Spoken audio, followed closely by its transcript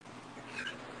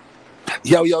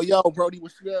Yo, yo, yo, Brody,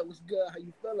 what's good? What's good? How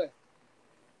you feeling?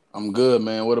 I'm good,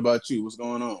 man. What about you? What's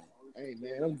going on? Hey,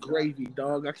 man, I'm gravy,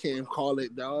 dog. I can't call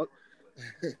it, dog.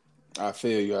 I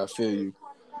feel you. I feel you.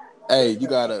 Hey, you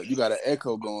got an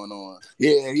echo going on.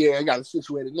 Yeah, I got it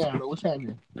situated now, though. What's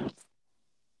happening?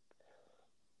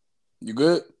 You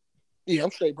good? Yeah,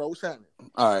 I'm straight, bro. What's happening?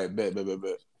 All right, bet. All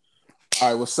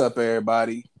right, what's up,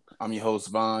 everybody? I'm your host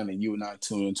Vaughn, and you and I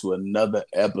tune into another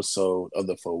episode of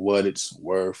the For What It's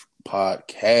Worth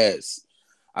podcast.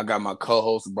 I got my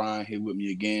co-host Brian here with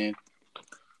me again.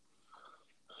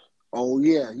 Oh,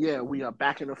 yeah, we are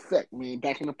back in effect, man.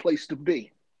 Back in the place to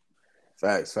be.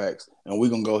 Facts. And we're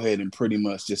gonna go ahead and pretty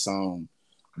much just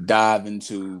dive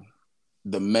into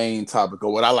the main topic,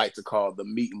 or what I like to call the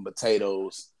meat and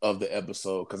potatoes of the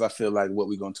episode, because I feel like what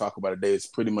we're going to talk about today is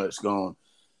pretty much going to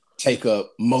take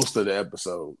up most of the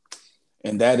episode,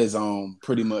 and that is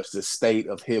pretty much the state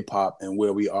of hip hop and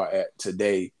where we are at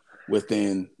today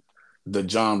within the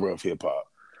genre of hip hop.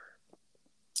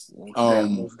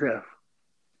 Most deaf.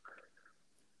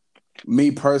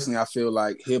 Me personally, I feel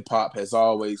like hip hop has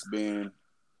always been,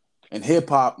 and hip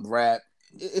hop rap,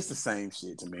 it's the same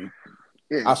shit to me.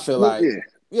 Yeah, I feel well, like, yeah,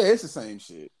 yeah, it's the same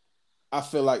shit. I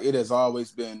feel like it has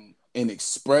always been an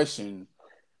expression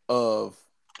of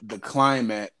the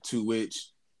climate to which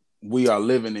we are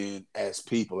living in as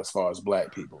people, as far as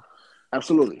Black people.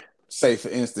 absolutely. Say, for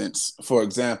instance, for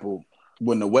example,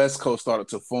 when the West Coast started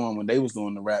to form, when they was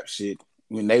doing the rap shit,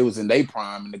 when they was in their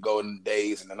prime in the golden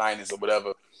days in the 90s or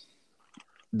whatever,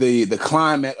 the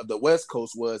climate of the West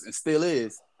Coast was and still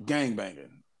is gangbanging.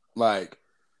 Like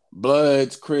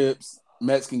Bloods, Crips,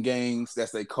 Mexican gangs,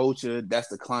 that's their culture, that's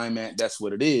the climate, that's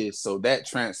what it is. So that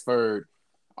transferred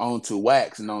onto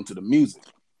wax and onto the music.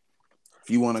 If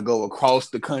you want to go across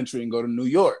the country and go to New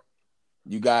York,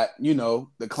 you got,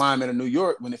 the climate of New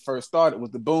York when it first started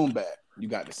was the boom bap. You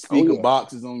got the Oh, speaker yeah.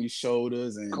 boxes on your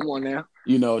shoulders and, Come on now.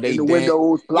 they In the dance.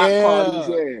 windows, block parties,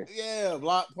 Yeah. yeah. Yeah.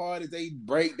 Block parties. They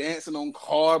break dancing on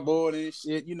cardboard and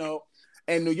shit.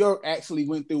 And New York actually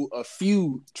went through a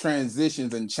few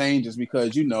transitions and changes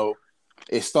because,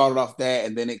 it started off that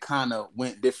and then it kind of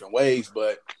went different ways.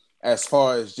 But as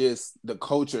far as just the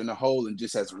culture in the whole and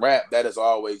just as rap, that has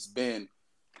always been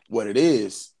what it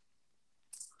is.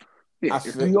 Yeah, I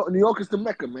it's feel, New York. New York is the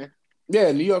Mecca, man.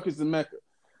 yeah, New York is the Mecca.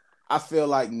 I feel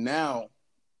like now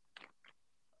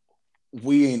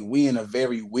we in a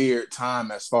very weird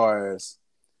time as far as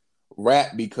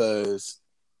rap, because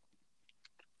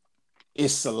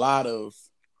it's a lot of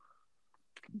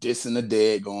dissing the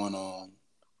dead going on.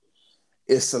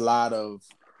 It's a lot of,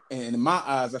 and in my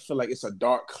eyes, I feel like it's a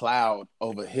dark cloud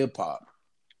over hip hop,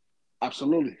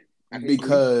 Absolutely. I can agree.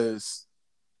 because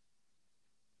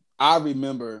I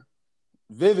remember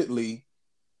vividly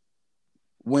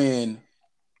when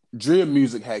drill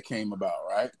music had came about,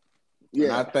 right?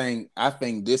 And I Yeah.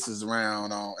 think this is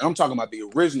around on. I'm talking about the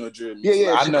original drill Yeah, music.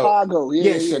 yeah, I know, Chicago.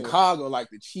 yeah, Yeah. Chicago, like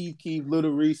the Chief Keef,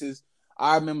 Little Reese's.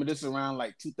 I remember this around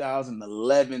like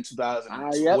 2011, Yep,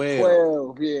 2012,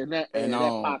 12. Yeah, and that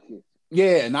pocket.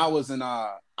 yeah, and I was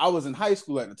in high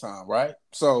school at the time, right?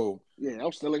 So Yeah,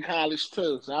 I'm still in college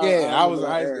too, so I yeah, I was remember in that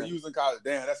high school. era. You was in college.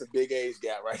 Damn, that's a big age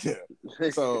gap right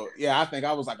there. So yeah, I think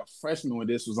I was like a freshman when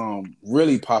this was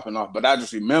really popping off. But I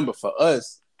just remember for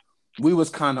us, we was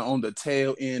kind of on the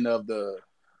tail end of the,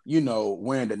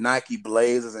 wearing the Nike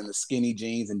Blazers and the skinny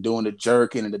jeans and doing the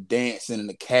jerking and the dancing and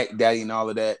the cat daddy and all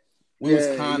of that. We was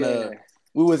kind of Yeah.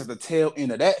 we was at the tail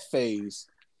end of that phase.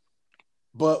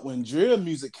 But when drill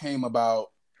music came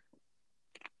about,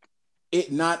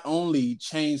 it not only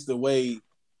changed the way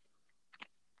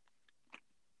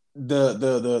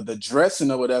the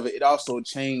dressing or whatever, it also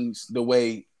changed the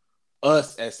way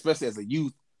us, especially as a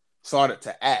youth, started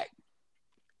to act.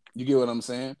 You get what I'm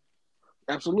saying?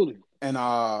 Absolutely. And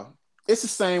it's the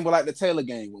same with like the Taylor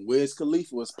gang when Wiz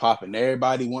Khalifa was popping.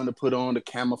 Everybody wanted to put on the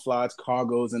camouflage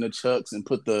cargos and the chucks and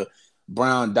put the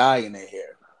brown dye in their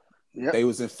hair. Yep. They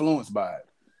was influenced by it.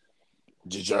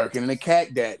 Jerkin and the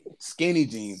Cat Daddy, skinny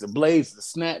jeans, the blazers,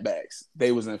 the snapbacks.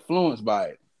 They was influenced by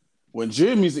it. When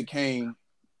drill music came,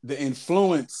 the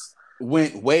influence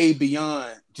went way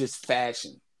beyond just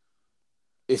fashion.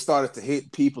 It started to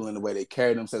hit people in the way they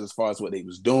carried themselves, as far as what they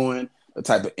was doing, the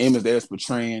type of image they was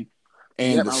portraying,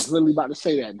 and Yep. I was literally about to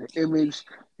say that. The image,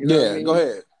 you know what I yeah, go mean?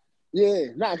 ahead. Yeah.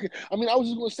 Nah, I mean, I was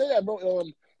just gonna say that, bro.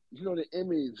 The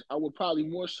image. I would probably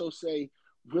more so say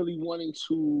really wanting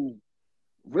to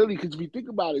really, because if you think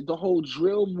about it, the whole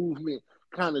drill movement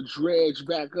kind of dredged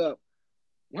back up.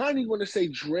 I don't even want to say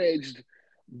dredged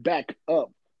back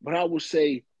up, but I would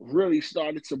say really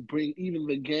started to bring even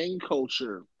the gang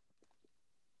culture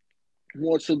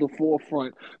more to the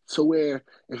forefront, to where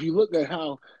if you look at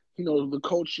how the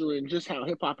culture and just how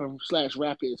hip hop and slash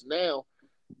rap is now,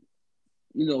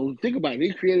 think about it. They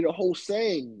created a whole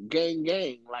saying, "gang,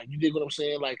 gang." Like, you dig what I'm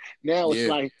saying? Like, now it's Yeah.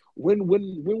 like, when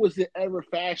was it ever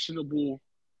fashionable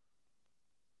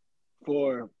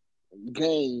for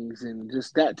gangs and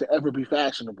just that to ever be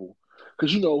fashionable?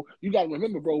 Because you got to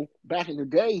remember, bro. Back in the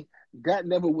day, that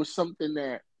never was something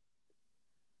that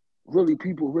really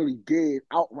people really did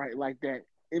outright like that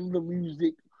in the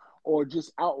music, or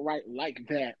just outright like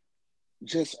that,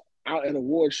 just out at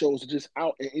award shows, or just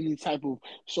out at any type of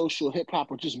social hip hop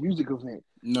or just music event.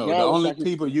 No, the Now it's only like it's,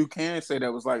 people you can say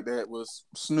that was like that was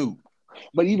Snoop.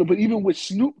 but even with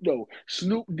Snoop though,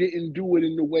 Snoop didn't do it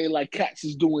in the way like Cats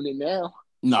is doing it now.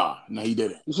 Nah, no, he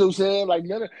didn't. You see what I'm saying? Like,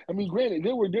 I mean, granted,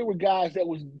 there were guys that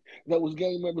was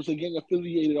gang members or gang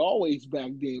affiliated always back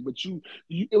then, but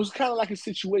it was kind of like a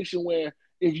situation where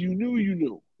if you knew, you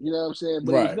knew. You know what I'm saying?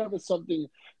 But it was Right. never something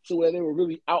to where they were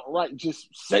really outright just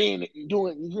saying it and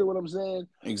doing it. You hear what I'm saying?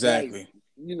 Like, Exactly.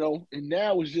 and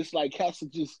now it's just like cats are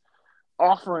just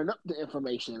offering up the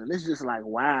information, and it's just like,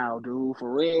 wow, dude,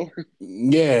 for real.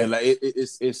 Yeah, like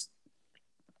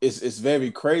it's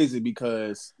very crazy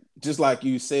because just like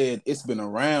you said, it's been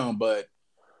around, but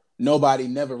nobody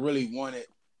never really wanted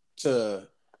to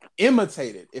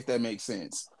imitate it, if that makes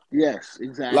sense. Yes,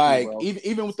 exactly, Like bro.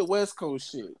 even with the West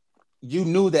Coast shit, you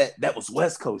knew that was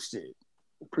West Coast shit.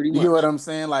 Pretty You hear what much. I'm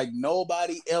saying? Like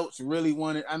nobody else really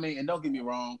wanted. I mean, and don't get me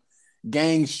wrong,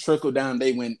 gangs trickle down.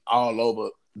 They went all over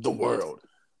the world,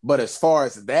 but as far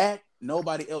as that,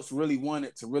 nobody else really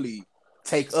wanted to really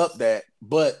take up that.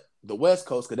 But the West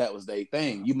Coast, because that was their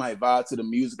thing. You might vibe to the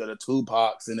music of the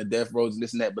Tupacs and the Death Rows and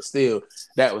this and that, but still,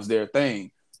 that was their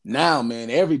thing. Now, man,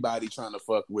 everybody trying to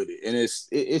fuck with it, and it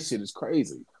shit is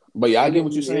crazy. But yeah, I And get it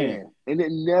what you're yeah, saying. and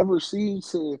it never seemed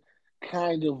to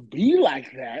kind of be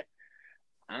like that,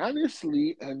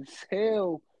 honestly,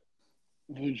 until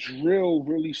the drill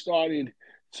really started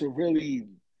to really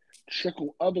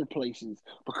trickle other places.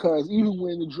 Because even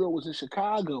when the drill was in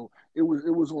Chicago, it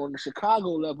was on the Chicago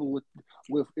level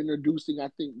with introducing, I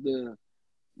think, the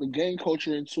gang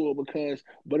culture into it,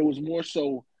 but it was more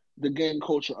so the gang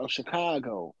culture of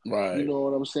Chicago. You Right, know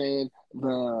what I'm saying?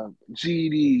 The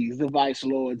GDs, the Vice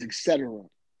Lords, etc. You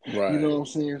know right, what I'm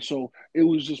saying? So it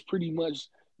was just pretty much,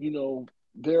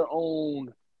 their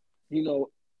own, you know,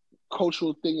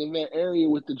 cultural thing in that area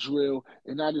with the drill.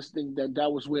 And I just think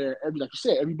that was where, like you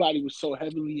said, everybody was so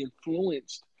heavily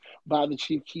influenced by the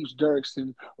Chief Keefs, Dirks,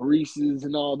 and Reese's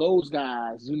and all those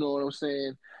guys. You know what I'm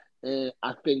saying? And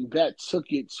I think that took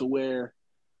it to where,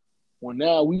 well,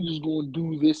 now we just gonna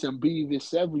do this and be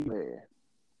this everywhere.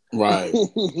 right. You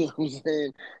know what I'm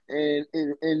saying?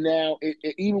 And now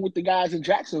even with the guys in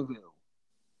Jacksonville,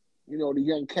 the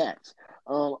young cats.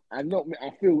 I know.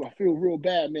 I feel real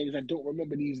bad, man, because I don't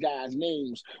remember these guys'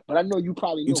 names. But I know you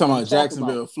probably You know who talking I'm about talking about.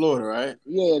 Jacksonville, Florida, right?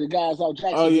 Yeah, the guys out Oh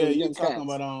Jacksonville, yeah, the you young talking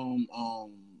cats. about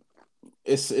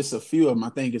it's a few of them. I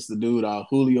think it's the dude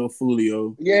Julio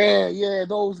Fulio. Yeah, yeah,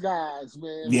 those guys,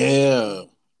 man. Yeah,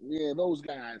 Yeah, those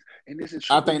guys. And this is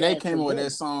I trickle think they down to came up with that them.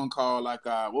 song called like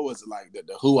what was it like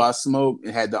the Who I Smoke.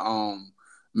 It had the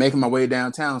Making My Way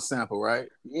Downtown sample, right?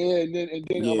 Yeah, and then I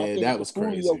Yeah, think that the was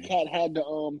Fulio crazy. cat had the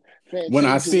When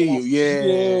I Fantasia when see I you, yeah,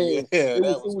 yeah. yeah, It was that it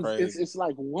was was it's crazy. it's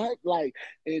like what? Like,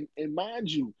 and mind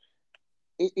you,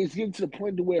 it's getting to the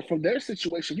point to where from their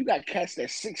situation, you got cats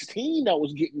that's 16 that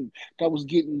was getting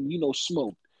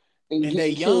smoked and And they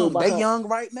getting killed young, they behind. young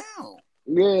right now.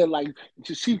 Yeah, like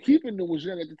Chief Keeping them was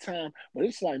young at the time, but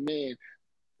it's like, man,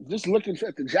 just looking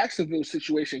at the Jacksonville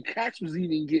situation, cats was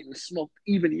even getting smoked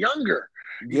even younger.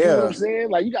 You get what I'm Yeah, saying?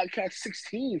 Like, you got cats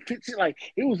 16, 15. Like,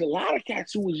 it was a lot of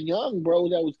cats who was young, bro,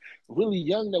 that was really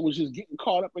young, that was just getting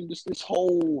caught up in this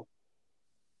whole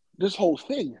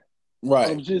thing right.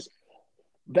 of just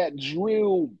that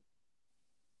drill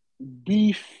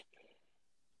beef,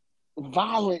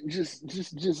 violent,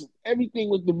 just everything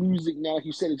with the music now. Like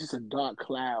you said, it's just a dark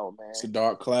cloud, It's man. a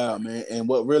dark cloud, man. And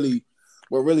what really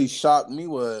shocked me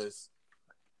was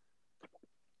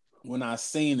when I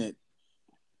seen it.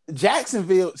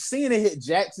 Seeing it hit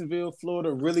Jacksonville,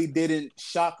 Florida, really didn't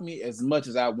shock me as much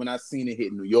as when I seen it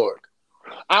hit New York.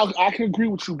 I can agree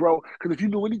with you, bro. Because if you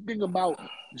know anything about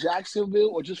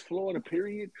Jacksonville or just Florida,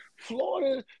 period,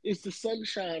 Florida is the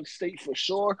sunshine state for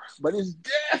sure, but it's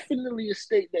definitely a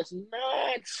state that's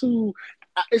not too.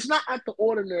 It's not out the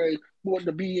ordinary for it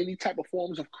to be any type of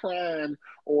forms of crime,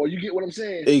 or you get what I'm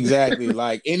saying? Exactly.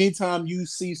 Like anytime you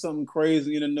see something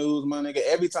crazy in the news, my nigga,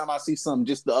 every time I see something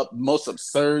just the most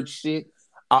absurd shit,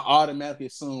 I automatically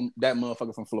assume that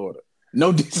motherfucker from Florida.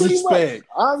 No Pretty much, disrespect.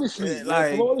 honestly, man.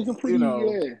 Like, Florida's a pretty,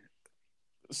 yeah.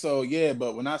 So yeah,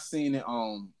 but when I seen it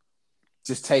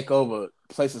just take over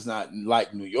places not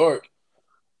like New York,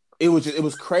 it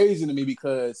was crazy to me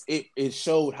because it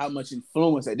showed how much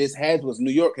influence that this has. Was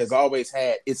New York has always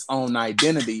had its own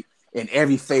identity in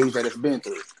every phase that it's been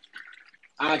through.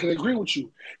 I can agree with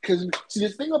you because see the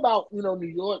thing about New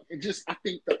York, it just I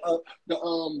think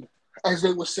the as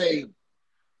they would say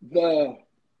the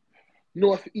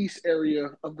northeast area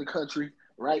of the country,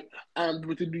 right?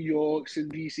 With the New Yorks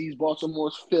and DC's,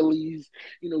 Baltimore's, Phillies,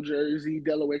 Jersey,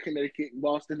 Delaware, Connecticut,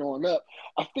 Boston on up.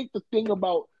 I think the thing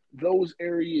about those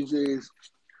areas is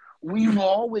we've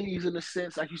always, in a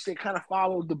sense, like you said, kind of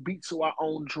followed the beats to our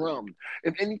own drum.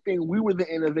 If anything, we were the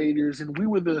innovators and we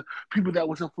were the people that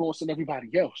was influencing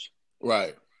everybody else.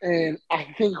 Right. And I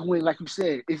think when, like you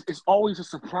said, it's always a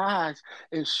surprise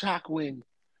and shock when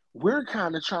we're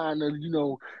kind of trying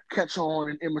to, catch on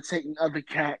and imitating other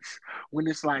cats when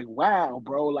it's like, wow,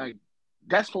 bro, like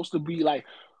that's supposed to be like,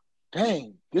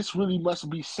 dang, this really must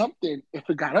be something if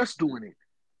it got us doing it.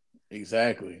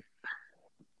 Exactly.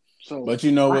 So But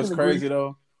you know I what's can agree. crazy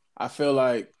though? I feel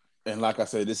like, and like I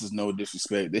said, this is no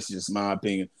disrespect. This is just my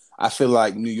opinion. I feel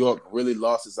like New York really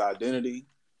lost its identity.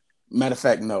 Matter of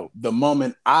fact, no. The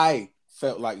moment I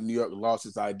felt like New York lost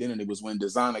its identity was when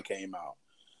Designer came out.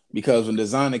 Because when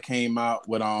Designer came out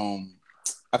with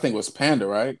I think it was Panda,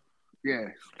 right? Yeah.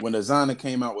 When Designer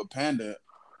came out with Panda,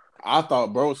 I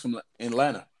thought bro was from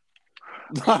Atlanta.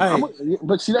 Like,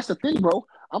 But see, that's the thing, bro.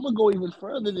 I'm gonna go even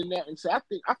further than that and say I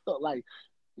felt like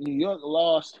New York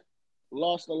lost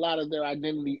a lot of their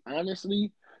identity.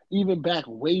 Honestly, even back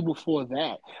way before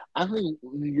that, I think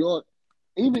New York,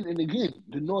 even and again,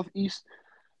 the Northeast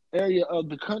area of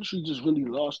the country just really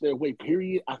lost their way.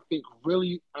 Period. I think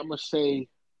really, I'm gonna say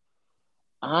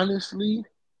honestly,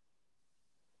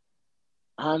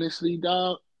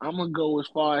 dog. I'm gonna go as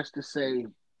far as to say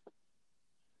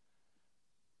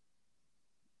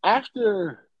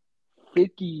after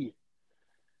 50,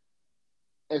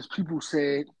 as people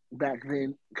said back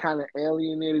then, kind of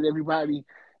alienated everybody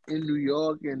in New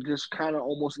York and just kind of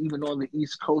almost even on the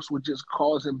East Coast with just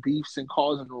causing beefs and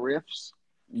causing rifts.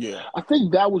 yeah, I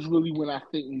think that was really when I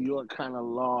think New York kind of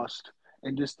lost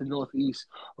and just the Northeast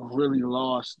really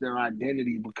lost their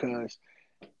identity because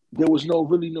there was no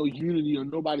unity or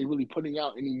nobody really putting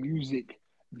out any music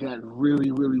that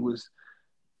really was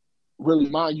really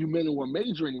monumental or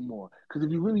major anymore. Because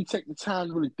if you really take the time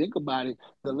to really think about it,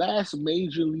 the last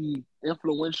majorly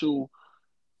influential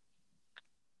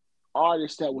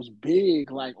artist that was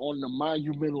big, like on the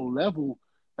monumental level,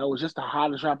 that was just the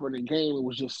hottest rapper in the game, it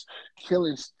was just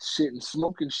killing shit and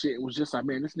smoking shit. It was just like,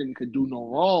 man, this nigga could do no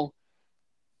wrong.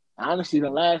 Honestly, the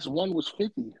last one was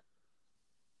 50.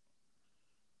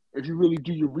 If you really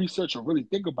do your research or really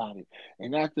think about it.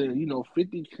 And after,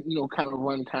 50, kind of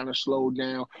run kind of slowed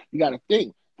down, you got to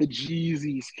think. The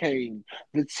Jeezys came,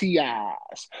 the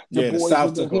T.I.s, the yeah. The Boys South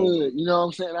in the took over. Hood. You know what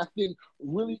I'm saying? I think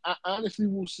really, I honestly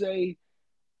will say,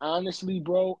 honestly,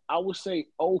 bro, I would say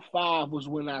 '05 was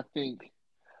when I think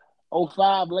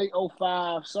 '05, late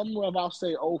 '05, somewhere about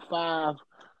say '05,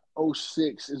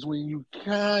 '06 is when you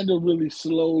kind of really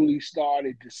slowly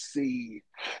started to see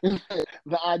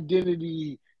the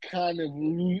identity kind of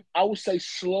leave, I would say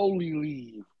slowly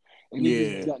leave. And then you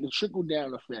Yeah, got the trickle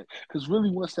down effect. Because really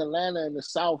once Atlanta and the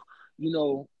South, you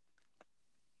know,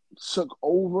 took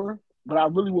over, but I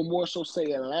really would more so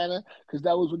say Atlanta because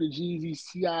that was when the Jeezys,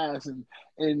 T.I.s,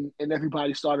 and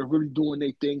everybody started really doing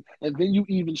their thing. And then you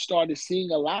even started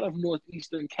seeing a lot of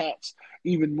Northeastern cats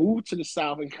even move to the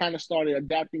South and kind of started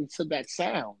adapting to that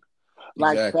sound.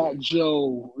 Like Fat exactly.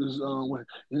 Joe was,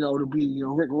 to be,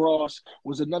 Rick Ross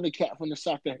was another cat from the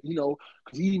South that, because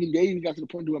they even got to the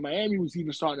point where Miami was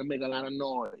even starting to make a lot of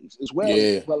noise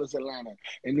Yeah, as well as Atlanta.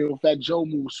 And then Fat Joe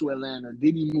moved to Atlanta,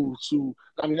 Diddy moved to,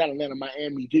 I mean, not Atlanta,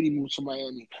 Miami, Diddy moved to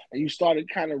Miami. And you started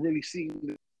kind of really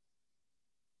seeing,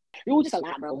 it was just a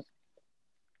lot, bro.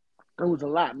 It was a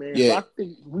lot, man. So yeah, I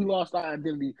think we lost our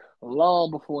identity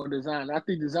long before design. I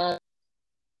think design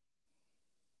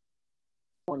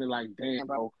wanted like, damn,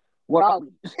 bro, what are we?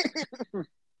 Because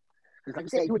like you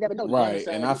said, you would never know. Designer right.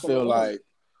 sound And like I he's from feel Atlanta. like,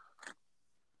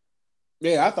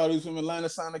 yeah, I thought he was from Atlanta,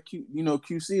 signed a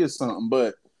QC or something.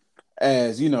 But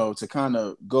as to kind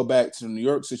of go back to the New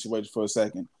York situation for a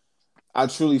second, I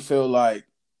truly feel like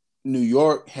New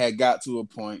York had got to a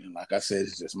point, and like I said,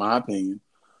 it's just my opinion.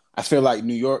 I feel like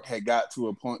New York had got to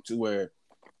a point to where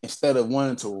instead of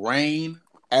wanting to reign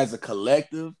as a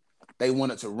collective, they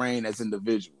wanted to reign as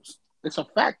individuals. It's a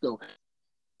fact, though,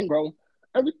 bro.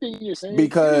 Everything you're saying, it ain't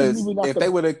Because even off if the. they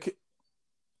would have, Shit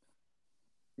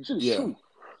is yeah, true.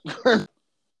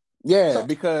 yeah, So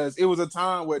because it was a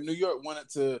time where New York wanted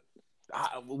to.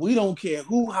 We don't care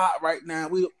who hot right now.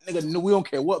 We don't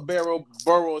care what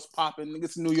borough is popping. Nigga,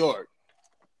 it's New York.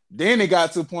 Then it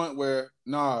got to a point where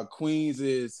Queens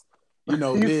is,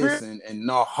 this and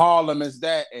Harlem is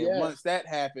that. And once that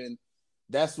happened,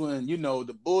 that's when,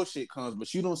 the bullshit comes.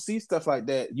 But you don't see stuff like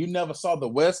that. You never saw the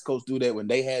West Coast do that when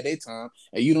they had their time.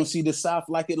 And you don't see the South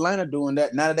like Atlanta doing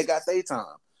that now that they got their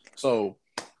time. So,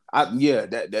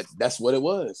 that's what it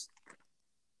was.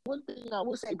 One thing I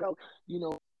would say, bro,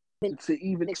 to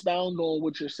even expound on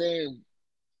what you're saying,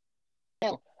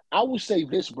 I would say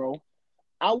this, bro.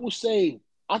 I would say,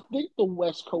 I think the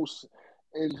West Coast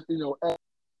and,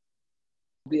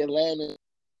 the Atlanta,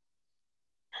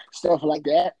 stuff like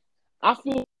that, I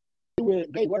feel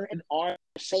they were and are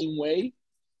the same way.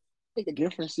 I think the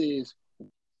difference is we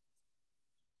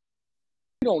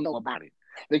don't know about it.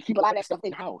 They keep a lot of that stuff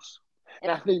in-house.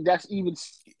 And I think that's even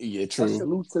true. A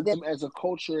salute to them as a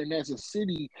culture and as a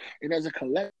city and as a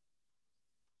collective.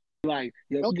 Like,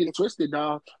 don't get it twisted,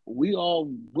 dog. We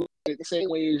all look at it the same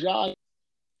way as y'all.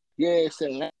 Yeah, it's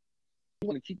Atlanta. We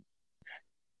want to keep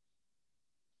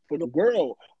for the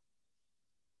world.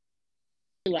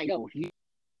 Like, he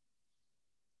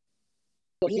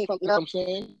ain't from, you know what I'm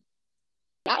saying?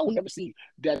 I will never see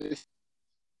that it's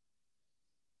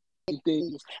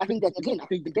things. I think that, again,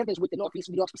 the difference with the Northeast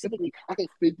New York specifically, I think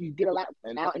 50 did a lot.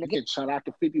 And again, shout out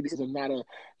to 50. This is not a,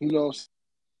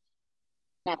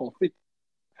 not on 50.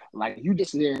 Like, you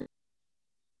just there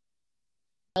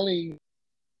telling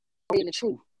the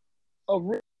truth of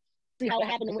see how it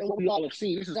happened and what we all have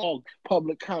seen. This is all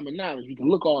public common knowledge. You can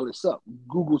look all this up.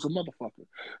 Google's a motherfucker,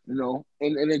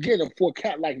 And again, for a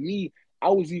cat like me, I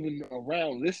was even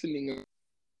around listening at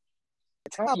the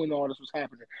time when all this was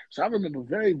happening. So I remember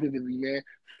very vividly, man,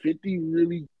 50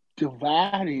 really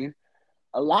divided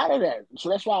a lot of that. So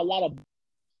that's why a lot of,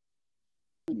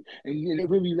 and they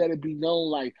really let it be known,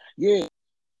 like, yeah,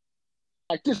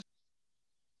 like this.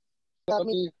 You know what I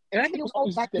mean? And I think it was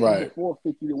always like that before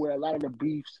 50, to where a lot of the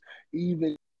beefs,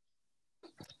 even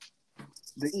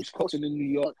the East Coast and in New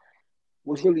York,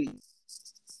 was really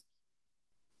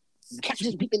cats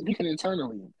just beefing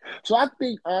internally. So I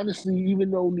think, honestly,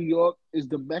 even though New York is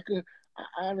the Mecca,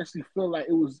 I honestly feel like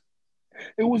it was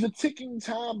a ticking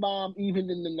time bomb even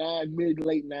in the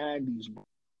mid-late 90s.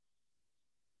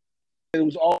 It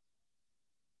was all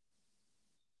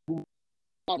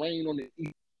rain on the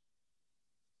east,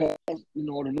 the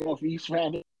Northeast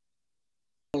rather.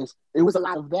 It was a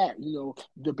lot of that,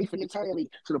 the beefing internally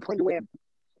to the point where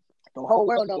the whole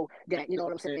world know that, you know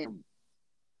what I'm saying?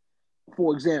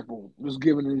 For example, just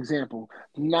giving an example,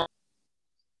 one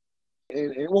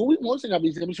thing I'll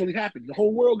be saying, really happened. The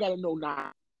whole world got to know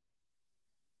now.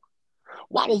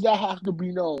 Why does that have to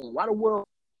be known? Why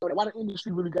the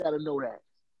industry really got to know that?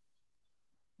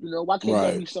 Why can't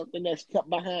that be something that's kept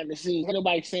behind the scenes? Ain't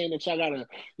nobody saying that y'all gotta,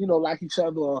 like each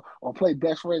other or play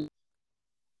best friends.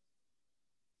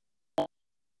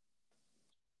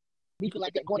 People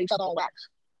like that going each other on wax.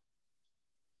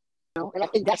 And I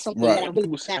think that's something that I really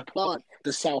would say applaud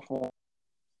the South on.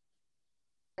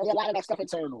 And a lot of that stuff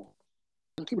internal.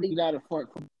 And keep it out in front.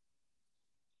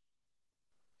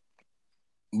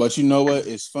 But you know what?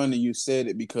 It's funny you said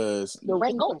it because the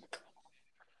rain going.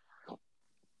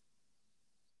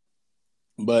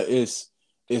 But it's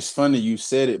funny you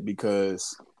said it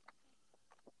because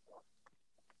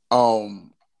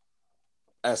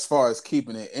as far as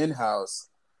keeping it in-house,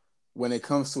 when it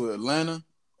comes to Atlanta,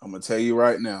 I'm gonna tell you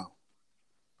right now,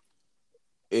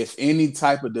 if any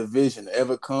type of division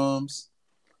ever comes,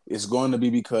 it's going to be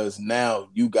because now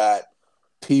you got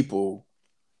people,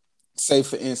 say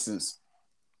for instance,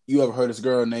 you ever heard this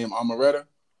girl named Amaretta?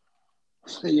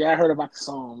 Yeah, I heard about the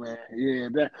song, man.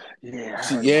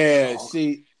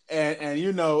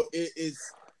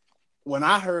 It's when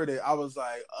I heard it, I was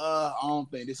like, I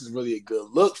don't think this is really a good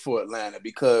look for Atlanta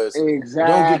because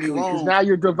exactly. Don't get me wrong, because now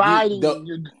you're dividing.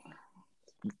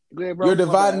 You're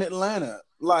dividing Atlanta.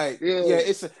 Like,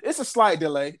 it's a slight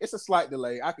delay. It's a slight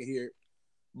delay. I can hear it,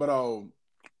 but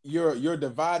you're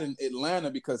dividing Atlanta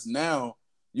because now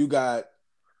you got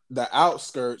the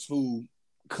outskirts who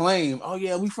claim, oh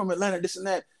yeah, we from Atlanta, this and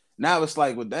that. Now it's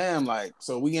like, well, damn, like,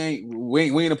 so we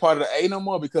ain't a part of the A no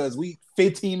more because we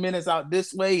 15 minutes out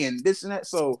this way and this and that.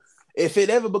 So if it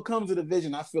ever becomes a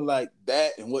division, I feel like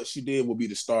that and what she did will be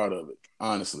the start of it.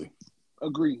 Honestly,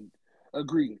 agreed.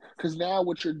 Because now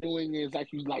what you're doing is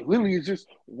literally it's just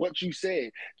what you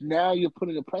said. Now you're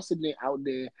putting a precedent out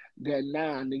there that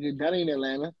nigga, that ain't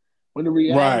Atlanta. When the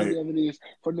reality of it is,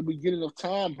 from the beginning of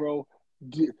time, bro,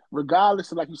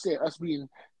 regardless of, like you said, us being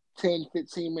 10,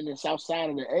 15 minutes outside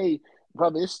of the A,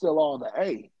 brother, it's still all the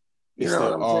A. You It's know what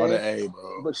still I'm all the saying? A,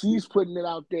 bro. But she's putting it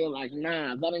out there like,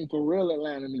 nah, that ain't the real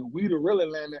Atlanta. Nigga. We the real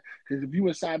Atlanta. Because if you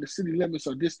inside the city limits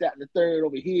or this, that, and the third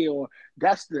over here, or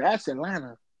that's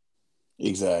Atlanta.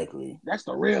 Exactly. That's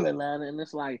the real Atlanta. And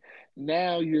it's like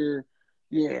now you're,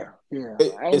 yeah. I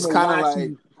don't It's know kind of why like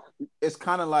she. it's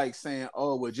kind of like saying,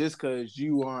 oh, well, just because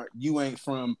you ain't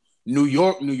from New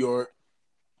York,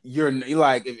 you're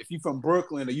like if you're from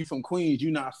Brooklyn or you from Queens,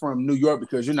 you're not from New York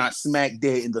because you're not smack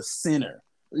dead in the center.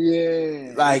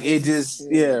 Yeah, Like it just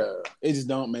it just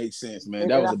don't make sense, man.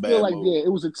 That and was I a feel bad like move.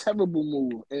 it was a terrible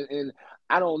move, and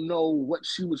I don't know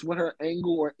what her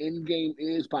angle or end game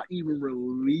is by even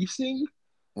releasing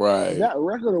Right. that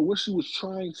record or what she was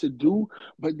trying to do.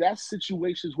 But that's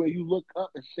situations where you look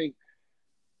up and think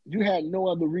you had no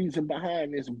other reason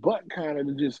behind this but kind of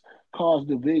to just cause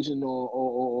division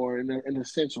or in a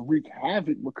sense wreak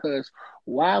havoc, because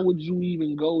why would you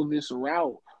even go this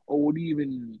route or would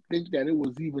even think that it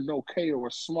was even okay or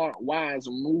a smart, wise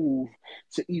move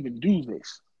to even do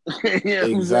this? You know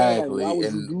what I'm saying? Like, why Exactly.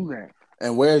 would you do that?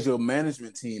 And where's your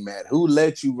management team at? Who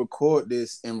let you record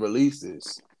this and release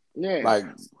this? Yeah. Like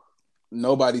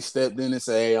nobody stepped in and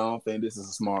said, "Hey, I don't think this is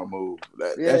a smart move."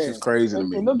 That's Yeah, just crazy to and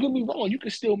me. don't get me wrong, you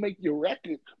can still make your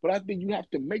record, but I think you have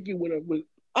to make it with.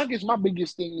 I guess my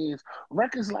biggest thing is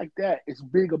records like that.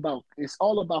 It's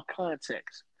all about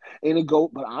context, and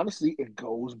but honestly, it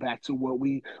goes back to what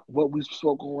we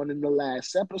spoke on in the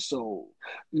last episode.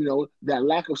 You know, that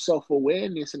lack of self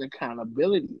awareness and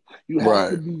accountability.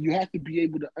 Right. You have to be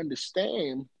able to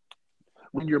understand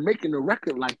when you're making a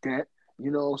record like that. You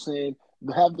know what I'm saying?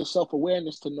 Have the self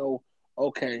awareness to know,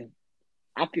 okay,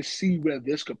 I can see where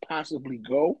this could possibly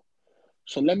go.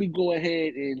 So let me go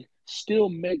ahead and still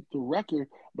make the record,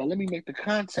 but let me make the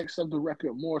context of the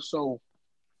record more so.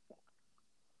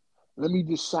 Let me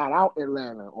just shout out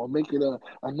Atlanta or make it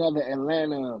another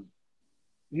Atlanta,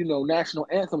 national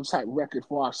anthem type record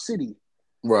for our city,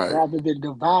 Right. rather than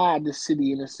divide the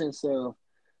city in the sense of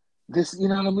this. You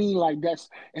know what I mean? Like that's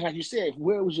and like you said,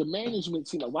 where was your management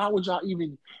team? Like, why would y'all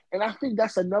even? And I think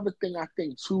that's another thing I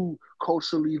think too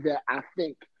culturally that I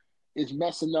think is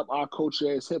messing up our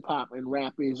culture as hip hop and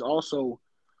rap is also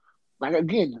like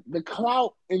again the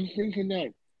clout and thinking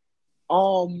that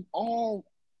all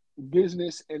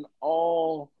business and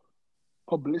all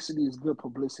publicity is good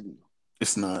publicity.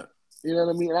 It's not. You know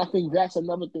what I mean? And I think that's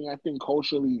another thing I think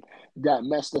culturally that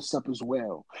messed us up as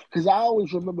well. Because I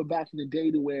always remember back in the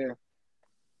day to where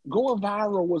going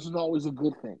viral wasn't always a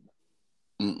good thing.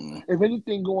 Mm-mm. If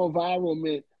anything, going viral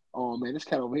meant, oh man, this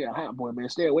cat over here, a hot boy, man,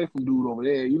 stay away from dude over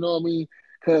there. You know what I mean?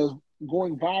 Because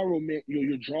going viral meant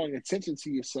you're drawing attention to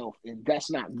yourself, and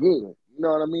that's not good. You know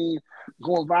what I mean?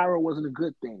 Going viral wasn't a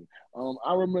good thing.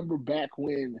 I remember back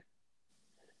when,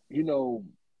 you know,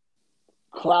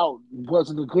 clout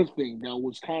wasn't a good thing. That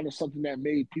was kind of something that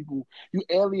made people, you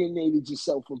alienated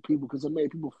yourself from people because it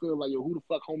made people feel like, yo, who the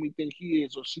fuck homie think he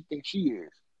is or she thinks she is.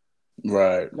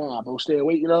 Right. Nah, bro, stay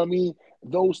away. You know what I mean?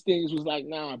 Those things was like,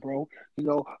 nah, bro. You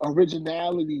know,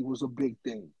 originality was a big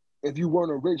thing. If you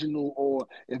weren't original or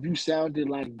if you sounded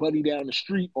like Buddy down the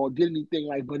street or did anything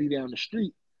like Buddy down the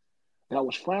street, that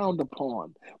was frowned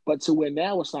upon. But to where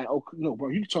now it's like, oh, no, bro,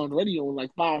 you turn the radio on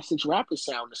like 5, 6 rappers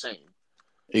sound the same.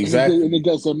 And it Exactly.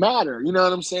 doesn't matter. You know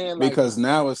what I'm saying? Like, Because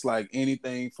now it's like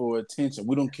anything for attention.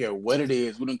 We don't care what it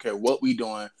is. We don't care what we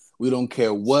doing. We don't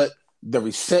care what the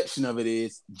reception of it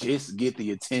is. Just get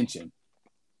the attention.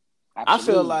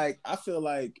 absolutely. I feel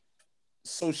like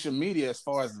social media, as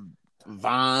far as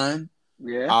Vine,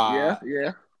 Yeah, uh, yeah,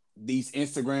 yeah. these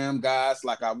Instagram guys,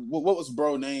 like what was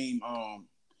bro name?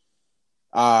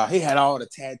 He had all the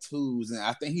tattoos, and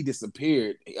I think he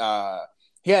disappeared.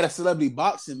 He had a celebrity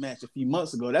boxing match a few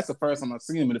months ago. That's the first time I've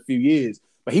seen him in a few years.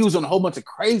 But he was on a whole bunch of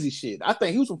crazy shit. I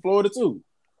think he was from Florida too.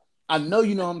 I know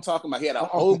you know what I'm talking about. He had a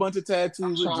whole bunch of I'm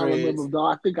tattoos with trying to remember, dreads, though.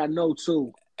 I think I know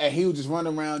too. and he was just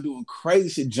running around doing crazy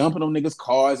shit, jumping on niggas'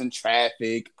 cars in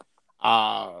traffic,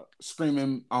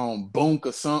 screaming on bunk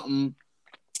or something.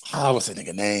 What's that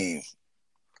nigga name?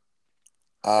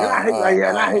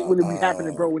 And I hate when it be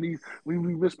happening, bro. When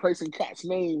we misplacing cats'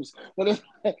 names, but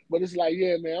it's like,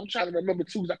 yeah, man, I'm trying to remember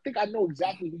too. 'Cause I think I know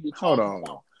exactly who you're Hold talking on.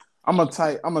 about. I'm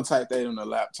gonna type that on the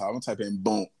laptop. I'm gonna type in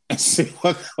boom and see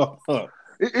what comes up.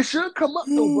 It should come up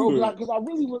though, bro, because I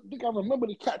really think I remember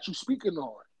the cat you speaking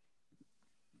on.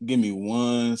 Give me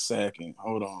 1 second.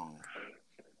 Hold on.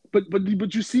 But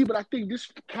you see, but I think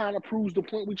this kind of proves the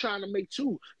point we're trying to make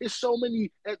too. There's so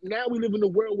many. Now we live in a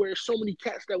world where there's so many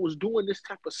cats that was doing this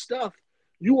type of stuff.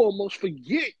 You almost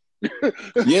forget.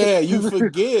 Yeah, you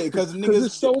forget because Because niggas,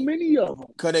 there's so many of them.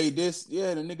 cause they this,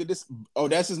 yeah, the nigga this. Oh,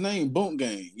 that's his name, Boom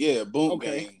Gang. Yeah, Boom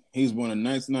Okay. Gang. He was born in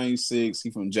 1996.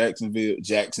 He's from But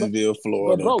Jacksonville, but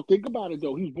Florida. bro, think about it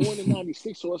though. He was born in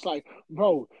 '96, so it's like,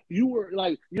 bro, you were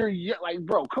like like,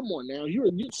 bro, come on now,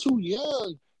 you're too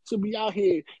young to be out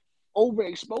here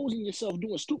overexposing yourself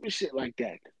doing stupid shit like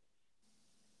that.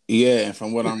 Yeah, and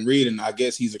from what I'm reading, I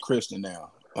guess he's a Christian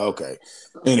now. Okay.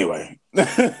 Anyway. All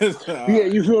Yeah,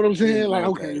 right. you feel what I'm saying? Like,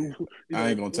 okay, Okay. I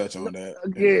ain't gonna touch on that.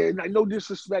 Yeah. yeah, like no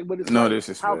disrespect, but it's No like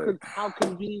disrespect. how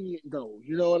convenient though.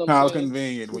 You know what I'm How saying?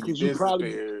 convenient when you Because you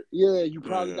probably disappeared. yeah, you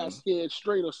probably Yeah. got scared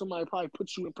straight, or somebody probably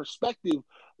put you in perspective.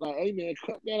 Like, hey man,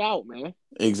 cut that out, man.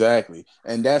 Exactly.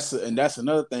 And that's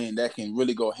another thing that can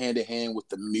really go hand in hand with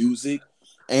the music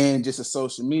and just the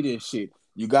social media shit.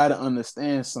 You gotta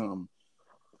understand something.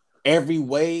 Every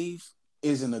wave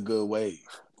isn't a good wave.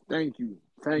 Thank you,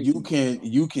 thank you you. can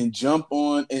you can jump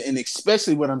on, and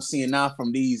especially what I'm seeing now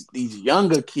from these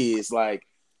younger kids, like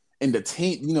in the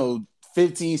teen,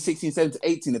 15, 16, 17,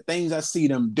 18, the things I see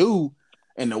them do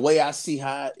and the way I see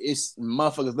how it's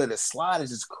motherfuckers let it slide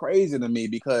is just crazy to me,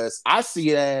 because I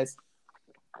see it as,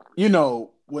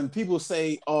 when people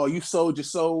say, oh, you sold your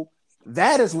soul,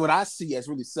 that is what I see as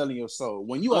really selling your soul.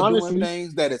 When you are doing Honestly,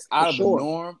 things that is for out of the sure,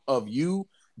 norm of you,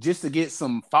 just to get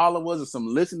some followers or some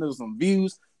listeners or some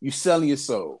views, you selling your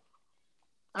soul.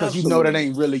 Because you know that absolutely,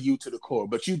 ain't really you to the core.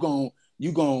 But you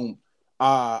gon'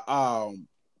 uh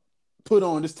put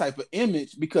on this type of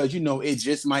image because it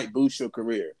just might boost your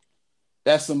career.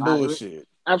 That's some I agree. bullshit.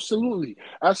 Absolutely,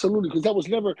 absolutely. Because that was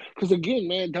never. Because again,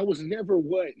 man, that was never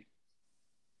what.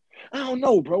 I don't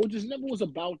know, bro. It just never was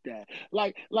about that.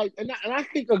 And I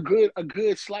think a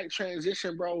good slight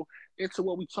transition, bro, into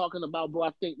what we talking about, bro.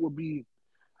 I think would be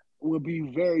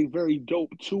very, very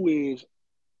dope too. Is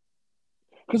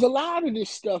because a lot of this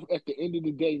stuff at the end of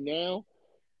the day now,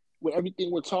 with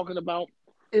everything we're talking about,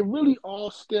 it really all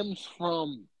stems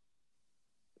from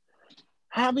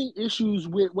having issues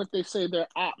with what they say their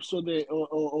ops or you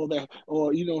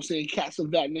know what I'm saying, cats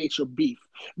of that nature. Beef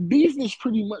is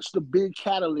pretty much the big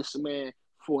catalyst, man,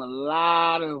 for a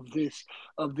lot of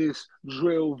this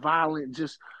drill violent,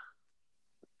 just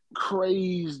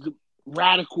crazed,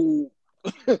 radical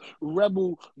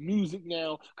rebel music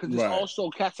now, because it's Right. also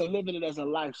cats are living it as a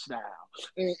lifestyle.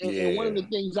 And one of the Yeah.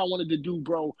 things I wanted to do,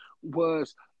 bro,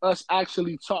 was us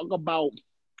actually talk about,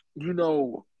 you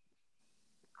know,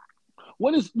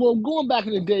 going back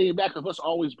in the day, back of us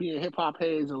always being hip hop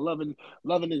heads and loving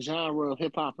the genre of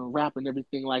hip hop and rap and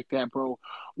everything like that, bro.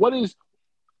 What is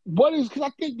because I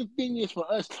think the thing is,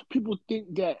 for us, people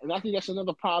think that, and I think that's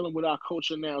another problem with our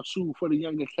culture now too, for the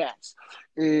younger cats,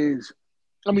 is,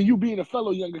 I mean, you being a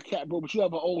fellow younger cat, bro, but you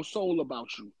have an old soul about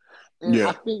you. And I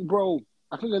Yeah. think, bro,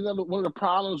 I think another one of the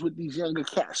problems with these younger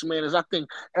cats, man, is I think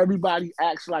everybody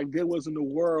acts like there wasn't a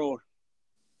world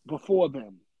before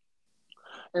them.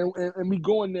 And me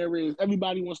going there is,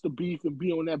 everybody wants to beef and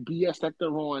be on that BS that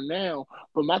they're on now.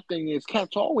 But my thing is,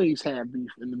 cats always had beef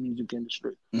in the music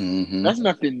industry. Mm-hmm. That's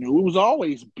nothing new. It was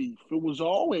always beef. It was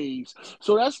always.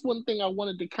 So that's one thing I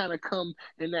wanted to kind of come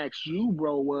and ask you,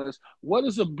 bro, was what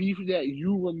is a beef that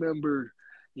you remember,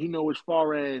 as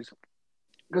far as,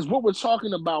 because what we're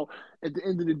talking about at the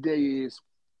end of the day is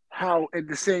how at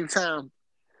the same time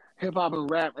hip hop and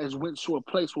rap has went to a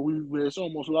place where it's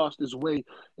almost lost its way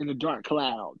in the dark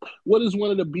cloud. What is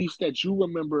one of the beefs that you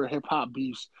remember, hip hop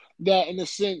beefs, that in a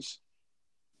sense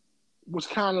was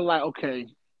kind of like, okay,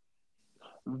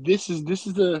 this is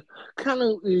the kind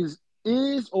of is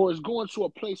or is going to a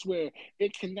place where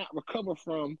it cannot recover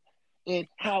from, and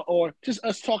how, or just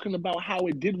us talking about how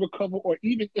it did recover, or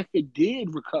even if it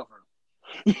did recover.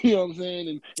 You know what I'm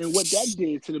saying? And what that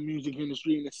did to the music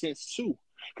industry in a sense too.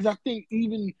 Because I think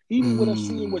even with us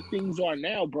seeing Mm. what things are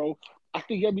now, bro, I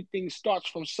think everything starts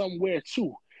from somewhere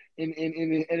too. And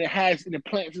it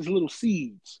plants its little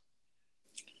seeds.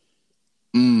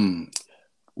 Mm.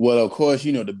 Well, of course,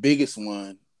 the biggest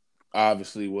one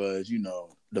obviously was,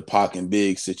 the Pac and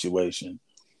Big situation.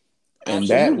 And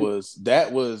that Absolutely. was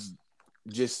that was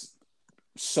just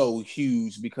so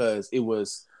huge because it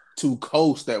was two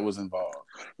coasts that was involved.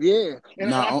 Yeah.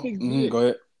 And I Now, think, yeah. go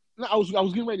ahead. No, I was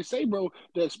getting ready to say, bro,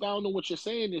 to expound on what you're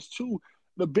saying is too,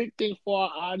 the big thing for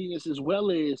our audience as well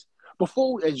is,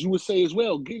 before, as you would say as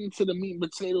well, getting to the meat and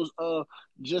potatoes of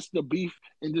just the beef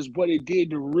and just what it did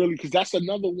to really, because that's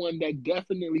another one that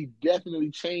definitely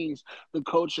changed the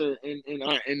culture and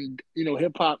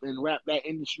hip hop and rap, that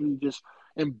industry, just,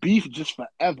 and beef just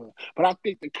forever. But I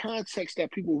think the context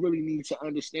that people really need to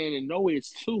understand and know is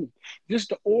too just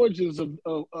the origins of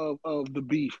the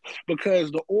beef,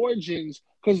 because the origins,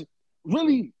 because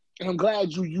really, and I'm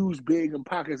glad you used Big and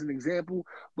Pac as an example,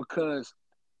 because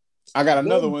I got they're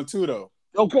another one too, though.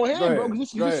 Oh, go Go ahead, bro, ahead.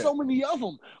 because Go there's ahead. so many of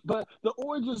them. But the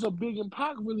origins of Big and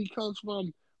Pac really comes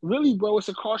from, really, bro, it's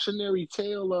a cautionary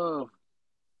tale of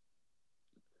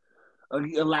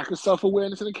a lack of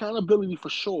self-awareness and accountability for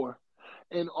sure.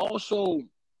 And also,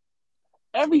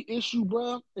 every issue,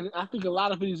 bro, and I think a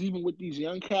lot of it is even with these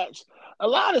young cats, a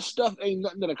lot of stuff ain't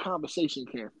nothing that a conversation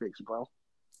can't fix, bro.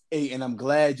 Hey, and I'm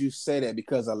glad you say that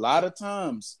because a lot of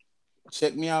times,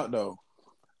 check me out though.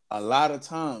 A lot of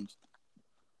times,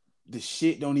 the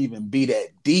shit don't even be that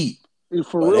deep. For But real,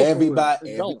 for real. everybody,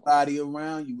 It don't. everybody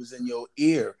around you was in your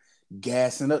ear,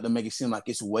 gassing up to make it seem like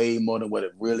it's way more than what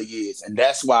it really is. And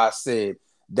that's why I said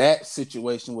that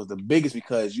situation was the biggest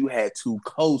because you had two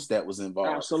coasts that was involved.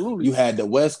 Absolutely. You had the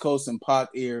West Coast and Pac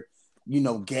ear,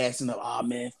 gassing up. Oh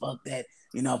man, fuck that.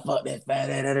 Fuck that.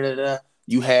 Da, da, da, da.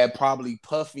 You had probably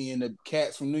Puffy and the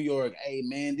cats from New York. Hey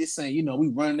man, this ain't. We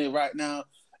running it right now.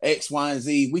 X, Y, and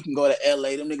Z. We can go to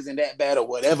LA. Them niggas ain't that bad or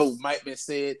whatever might be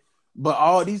said. But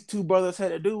all these two brothers had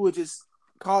to do was just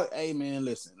call, hey man,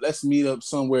 listen, let's meet up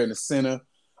somewhere in the center.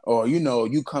 Or,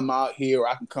 you come out here or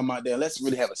I can come out there. Let's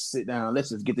really have a sit down. Let's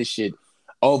just get this shit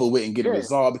over with and get it Yeah.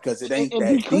 resolved because it ain't And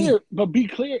be that deep. clear, but be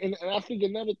clear. And I think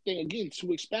another thing, again,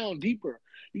 to expound deeper,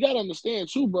 you got to understand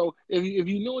too, bro. If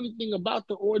you know anything about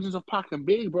the origins of Pac and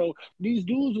Big, bro, these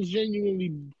dudes was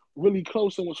genuinely really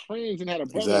close and was friends and had a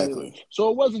brotherhood. Exactly. So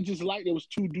it wasn't just like there was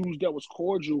two dudes that was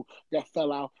cordial that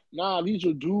fell out. Nah, these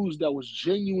are dudes that was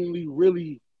genuinely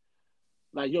really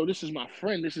like, yo, this is my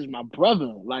friend, this is my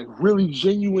brother, like really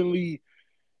genuinely.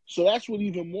 So that's what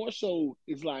even more so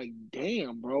is like,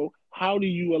 damn, bro, how do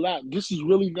you allow this is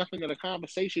really nothing that a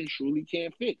conversation truly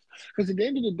can't fix. Because at the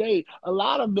end of the day, a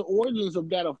lot of the origins of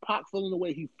that of Pac feeling the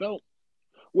way he felt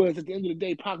was at the end of the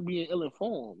day Pac being ill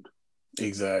informed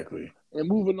Exactly. and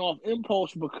moving off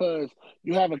impulse because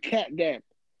you have a cat that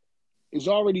is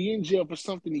already in jail for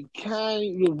something he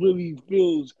kind of really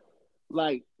feels,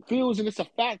 and it's a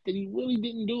fact that he really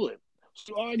didn't do it.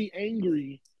 So you're already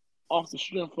angry off the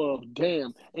strength of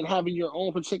damn and having your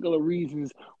own particular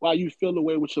reasons why you feel the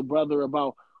way with your brother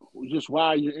about just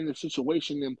why you're in the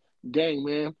situation. And dang,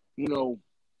 man, you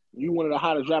one of the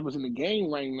hottest rappers in the game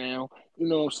right now. You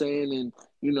know what I'm saying? And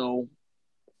you know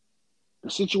the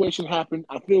situation happened.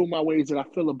 I feel my ways that I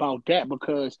feel about that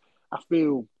because I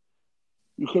feel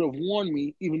you could have warned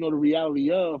me, even though the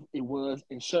reality of it was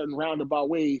in certain roundabout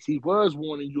ways, he was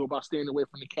warning you about staying away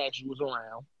from the cats you was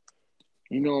around.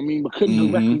 You know what I mean? But couldn't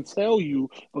Mm-hmm. directly tell you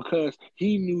because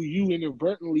he knew you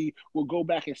inadvertently would go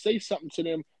back and say something to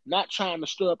them, not trying to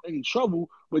stir up any trouble,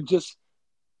 but just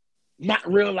not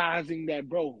realizing that,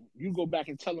 bro, you go back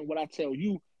and tell them what I tell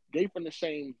you, they from the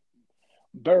same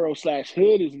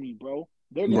borough/hood as me, bro.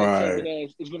 They're gonna take it Right.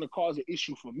 as it's gonna cause an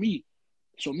issue for me.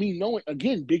 So me knowing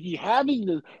again, Biggie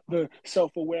having the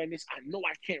self awareness, I know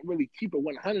I can't really keep it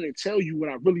 100 and tell you what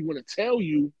I really want to tell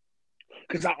you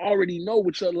because I already know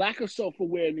with your lack of self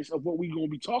awareness of what we're gonna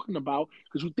be talking about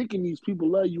because you're thinking these people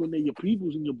love you and they're your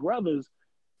peoples and your brothers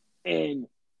and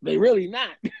they really not.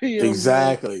 You know what I'm saying?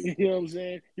 Exactly. You know what I'm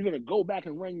saying? You're gonna go back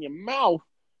and run your mouth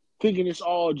thinking it's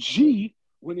all G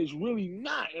when it's really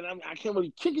not, and I can't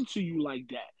really kick it to you like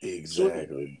that. So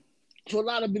Exactly. so a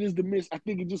lot of it is I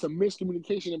think it's just a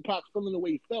miscommunication and Pac feeling the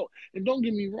way he felt. And don't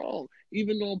get me wrong,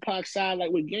 even on Pac's side, like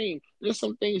with Game, there's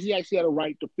some things he actually had a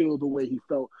right to feel the way he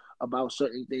felt about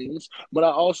certain things. But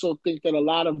I also think that a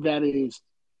lot of that is,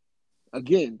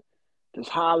 again, just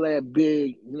holler at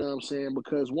Big, you know what I'm saying?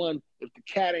 Because one, if the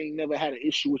cat ain't never had an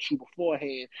issue with you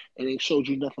beforehand and ain't showed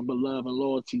you nothing but love and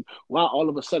loyalty, why all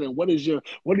of a sudden, what do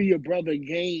your brother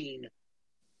gain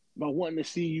by wanting to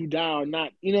see you die or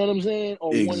not? You know what I'm saying?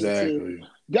 Or wanting to Exactly.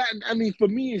 that I mean, for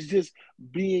me, it's just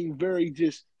being very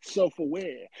just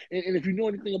self-aware. And if you know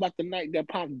anything about the night that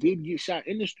Pac did get shot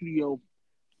in the studio,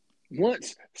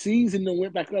 once Season then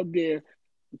went back up there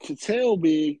to tell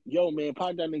Big, yo, man,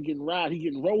 Pac down there getting robbed, he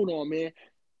getting rolled on, man.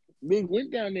 Big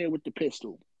went down there with the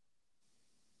pistol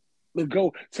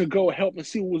to go help and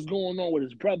see what was going on with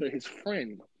his brother, his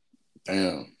friend.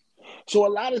 Damn. So a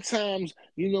lot of times,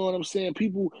 you know what I'm saying,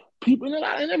 people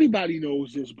and everybody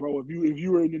knows this, bro. If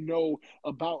you were in the know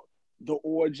about the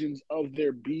origins of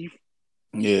their beef,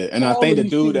 Yeah, and I all think of the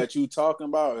these dude things. that you talking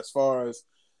about, as far as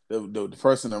the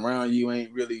person around you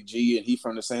ain't really G, and he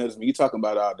from the same hood as me. You talking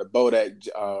about the Bodak,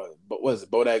 but what is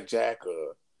it, Bodak Jack?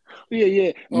 Yeah,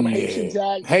 yeah. Haitian Yeah,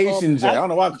 Jack. Haitian Jack. I don't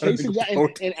know why I couldn't think Haitian of the Jack, and,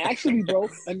 Bodak. and actually, bro,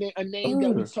 a name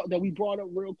Uh, that we brought up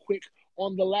real quick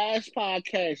on the last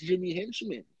podcast, Jimmy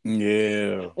Henchman.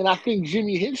 yeah, And I think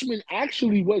Jimmy Henchman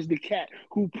actually was the cat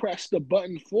who pressed the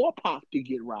button for Pac to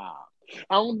get robbed.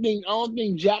 I don't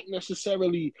think Jack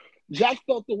necessarily. Jack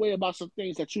felt the way about some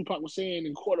things that Tupac was saying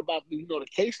in court about the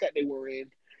case that they were in,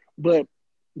 but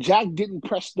Jack didn't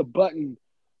press the button.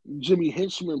 Jimmy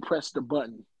Henchman pressed the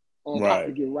button on Pop to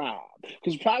Right. get robbed.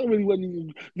 Because Pac really wasn't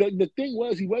even the thing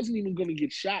was he wasn't even gonna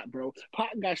get shot, bro.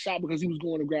 Pac got shot because he was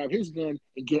going to grab his gun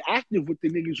and get active with the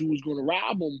niggas who was gonna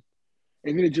rob him,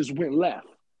 and then it just went left.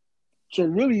 So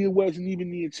really it wasn't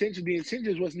even the intention. The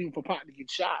intention wasn't even for Pac to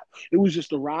get shot. It was just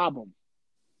to rob him.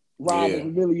 Rob him, Yeah.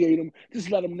 humiliate him,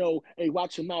 just let him know, hey,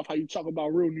 watch your mouth how you talk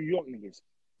about real New York niggas.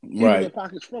 Even though Right.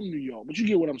 Pac is from New York, but you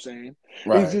get what I'm saying. It's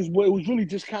Right. just, it was really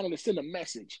just kind of to send a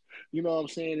message, you know what I'm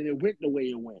saying? And it went the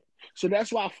way it went. So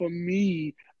that's why for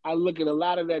me, I look at a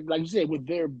lot of that, like you said, with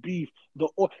their beef,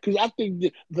 because I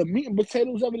think the meat and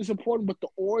potatoes of it is important, but the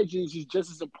origins is just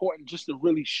as important, just to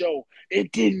really show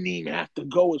it didn't even have to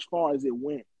go as far as it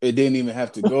went. It didn't even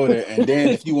have to go there. And then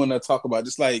if you want to talk about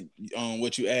just like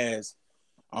what you asked,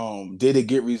 did it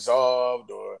get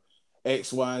resolved or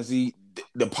X, Y, and Z?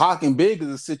 The Pac and Big is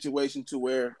a situation to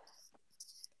where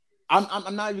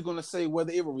I'm not even gonna say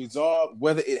whether it will resolve,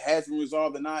 whether it has been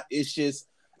resolved or not. It's just,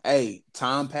 hey,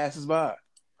 time passes by.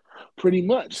 Pretty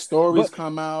much. Stories But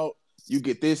come out, you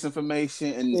get this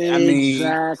information, and I mean,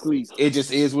 exactly. it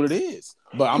just is what it is.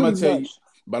 But I'm Pretty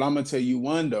gonna tell you, much.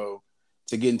 one though,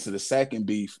 to get into the second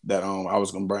beef that I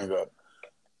was gonna bring up,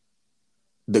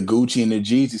 the Gucci and the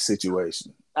Jeezy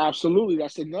situation. Absolutely,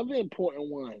 that's another important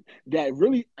one. That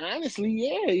really, honestly,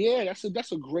 yeah,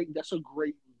 that's a great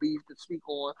beef to speak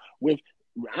on with,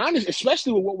 honest,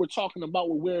 especially with what we're talking about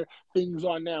with where things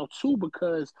are now too,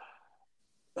 because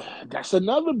that's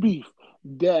another beef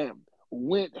that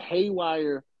went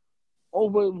haywire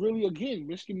over really again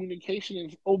miscommunication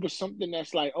and over something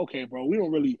that's like, okay, bro, we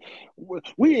don't really,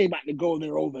 we ain't about to go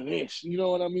there over this. You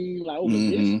know what I mean? Like over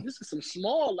this. Mm-hmm. This is some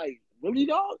small, like really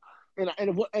dog. And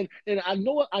I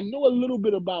know a little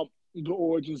bit about the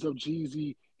origins of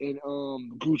Jeezy and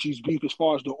Gucci's beef as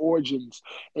far as the origins.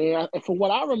 And from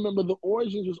what I remember, the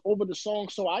origins was over the song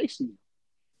 "So Icy,"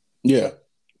 Yeah.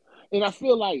 and I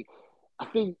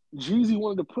think Jeezy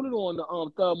wanted to put it on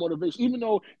the Thug Motivation, even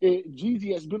though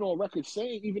Jeezy has been on record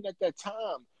saying even at that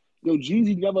time,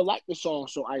 Jeezy never liked the song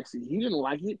 "So Icy." He didn't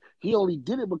like it. He only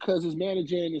did it because his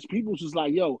manager and his people was just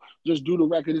like, "Yo, just do the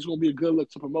record. It's gonna be a good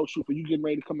look to promote you for you getting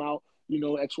ready to come out.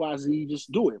 XYZ.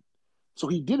 Just do it." So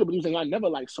he did it, but he was like, "I never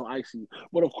liked So Icy."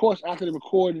 But of course, after they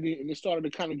recorded it and it started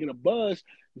to kind of get a buzz,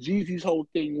 Jeezy's whole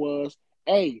thing was,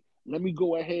 "Hey, let me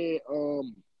go ahead,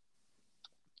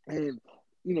 and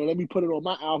let me put it on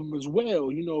my album as well.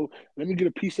 Let me get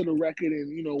a piece of the record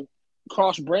and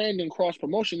cross branding, cross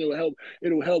promotion. It'll help.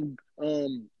 It'll help.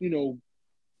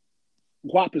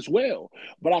 Guap as well.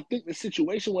 But I think the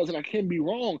situation was, and I can be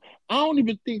wrong, I don't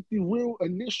even think the real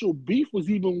initial beef was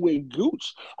even with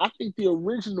Gooch. I think the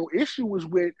original issue was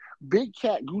with Big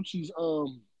Cat, Gucci's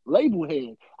label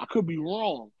head. I could be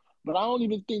wrong. But I don't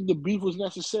even think the beef was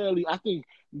necessarily, I think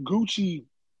Gucci,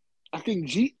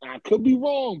 I could be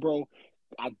wrong, bro.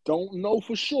 I don't know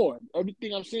for sure.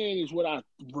 Everything I'm saying is what I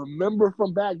remember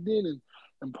from back then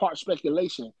and part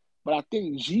speculation. But I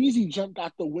think Jeezy jumped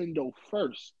out the window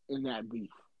first in that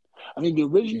beef. I think the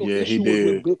original Yeah, he issue was with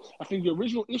did. Big. I think the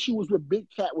original issue was with Big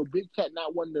Cat, with Big Cat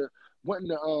not wanting to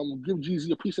give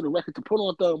Jeezy a piece of the record to put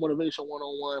on Thug Motivation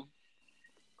 101.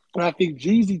 And I think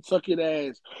Jeezy took it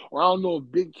as, or I don't know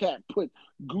if Big Cat put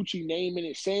Gucci name in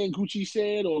it, saying Gucci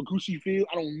said or Gucci feel.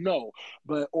 I don't know,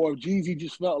 but or if Jeezy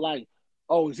just felt like,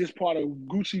 oh, is this part of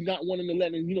Gucci not wanting to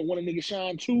let want a nigga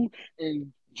shine too?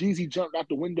 And Jeezy jumped out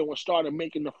the window and started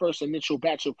making the first initial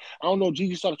batch of. I don't know.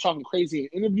 Jeezy started talking crazy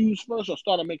in interviews first, or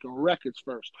started making records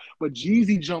first. But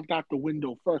Jeezy jumped out the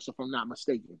window first, if I'm not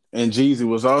mistaken. And Jeezy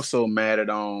was also mad at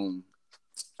um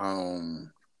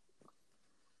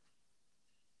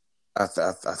I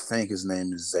think his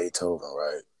name is Zaytoven,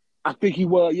 right? I think he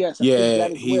was, yes, I think Yeah,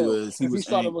 that as well. he Because he was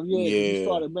started, because he yeah,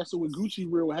 started messing with Gucci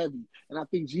real heavy. And I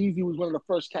think Jeezy was one of the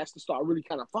first cats to start really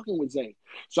kind of fucking with Zay.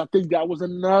 So I think that was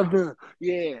another,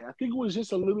 I think it was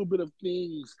just a little bit of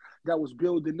things that was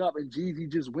building up, and Jeezy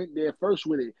just went there first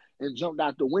with it and jumped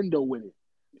out the window with it.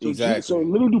 So exactly.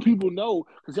 little do people know,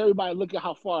 because everybody look at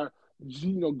how far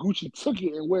Gucci took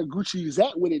it and where Gucci is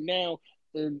at with it now,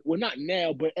 and well, not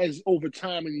now, but as over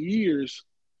time and years,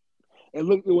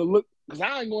 and it would look, because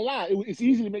I ain't gonna lie, it's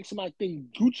easy to make somebody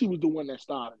think Gucci was the one that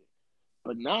started it,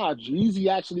 but nah, Jeezy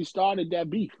actually started that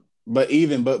beef. But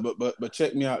even but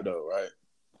check me out though, right?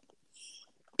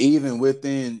 Even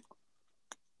within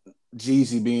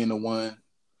Jeezy being the one,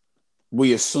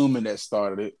 we assuming that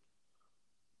started it,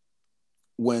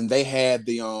 when they had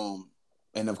the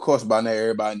and of course by now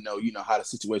everybody know how the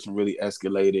situation really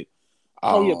escalated.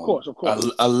 Oh yeah, of course, of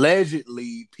course.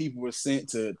 Allegedly people were sent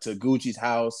to Gucci's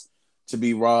house to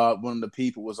be robbed. One of the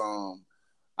people was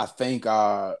I think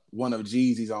one of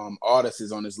Jeezy's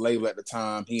artists on his label at the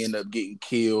time, he ended up getting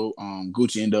killed.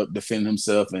 Gucci ended up defending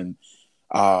himself and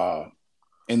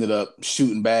ended up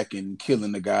shooting back and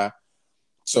killing the guy.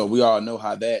 So we all know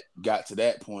how that got to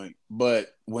that point. But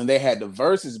when they had the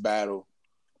versus battle,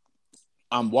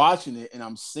 I'm watching it and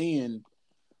I'm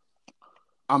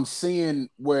seeing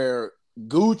where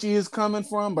Gucci is coming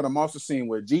from, but I'm also seeing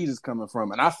where Jeezy's coming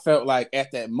from. And I felt like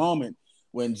at that moment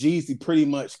when Jeezy pretty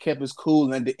much kept his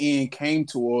cool and at the end came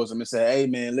towards him and said, "Hey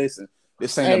man, listen,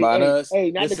 this ain't about us.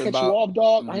 Hey, not this to cut about..." you off,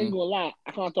 dog. Mm-hmm. I ain't gonna lie.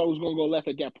 I kind of thought it was gonna go left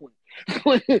at that point.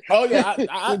 Oh yeah,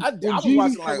 I was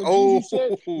watching like,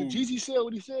 when Jeezy said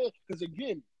what he said, because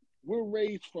again, we're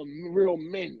raised from real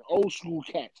men, old school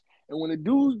cats. And when a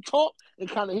dude talk and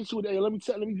kind of hits you with, "Hey, let me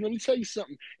tell you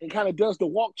something," and kind of does the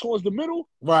walk towards the middle,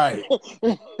 right?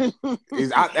 I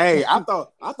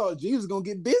thought Jeezy was gonna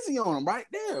get busy on him right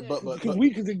there,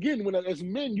 because again, when as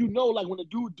men, like when a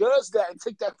dude does that and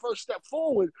take that first step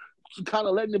forward, kind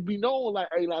of letting it be known, like,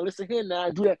 "Hey, now listen here, now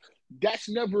I do that." That's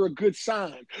never a good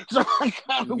sign. So I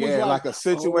kind of was like a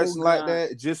situation like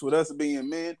that, just with us being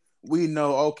men, we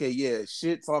know, okay, yeah,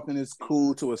 shit talking is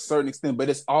cool to a certain extent, but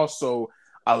it's also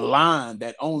a line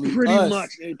that only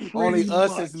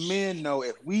us as men know.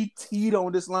 If we teed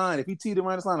on this line, if we teed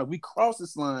around this line, if we cross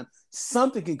this line,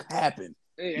 something can happen.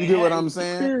 You get what I'm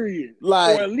saying? Period.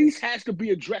 Like, or at least has to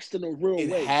be addressed in a real way.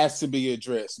 It has to be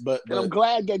addressed, but I'm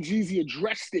glad that Jeezy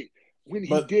addressed it when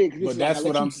he did. But that's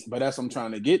what I'm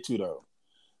trying to get to though,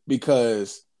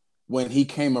 because when he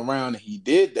came around and he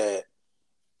did that,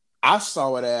 I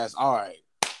saw it as, all right,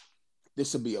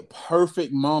 this would be a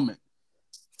perfect moment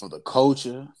for the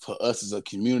culture, for us as a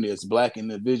community, as Black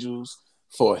individuals,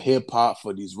 for hip hop,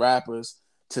 for these rappers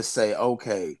to say,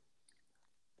 okay,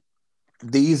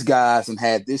 these guys have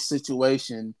had this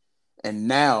situation, and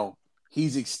now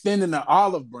he's extending the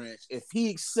olive branch. If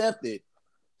he accepted,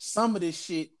 some of this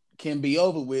shit can be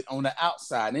over with on the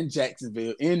outside in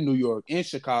Jacksonville, in New York, in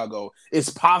Chicago. It's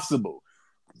possible.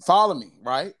 Follow me,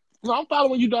 right? No, I'm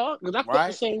following you, dog, because I felt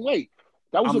the same way.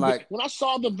 That was when I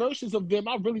saw the verses of them,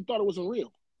 I really thought it wasn't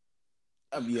real.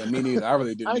 Yeah, me neither. I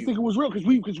really didn't. I didn't think it was real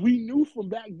because we knew from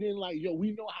back then, like, yo,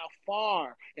 we know how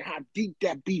far and how deep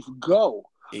that beef go.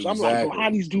 So I'm like, bro, how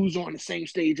these dudes are on the same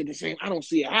stage at the same? I don't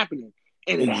see it happening,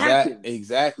 and it happened.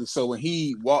 Exactly. So when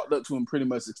he walked up to him, pretty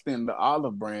much extended the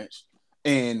olive branch,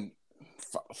 and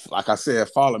like I said,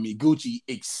 follow me, Gucci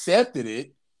accepted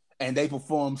it, and they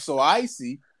performed So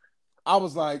Icy. I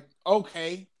was like,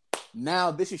 okay,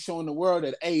 now this is showing the world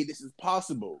that, hey, this is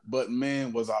possible. But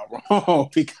man, was I wrong,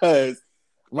 because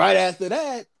right after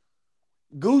that,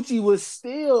 Gucci was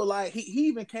still like, he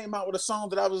even came out with a song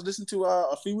that I was listening to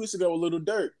a few weeks ago with Lil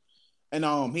Durk. And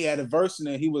he had a verse in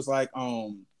there. He was like, I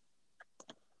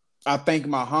think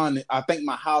my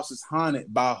house is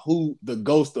haunted by who? The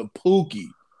ghost of Pookie.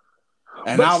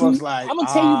 And I was like, I'm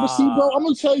gonna tell you, but see, bro, I'm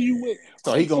gonna tell you what.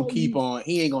 So he gonna keep on.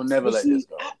 He ain't gonna never let this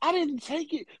go. I didn't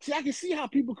take it. See, I can see how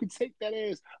people could take that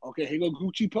as, okay, here go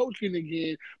Gucci poaching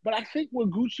again. But I think what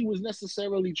Gucci was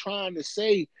necessarily trying to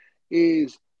say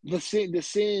is the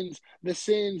sins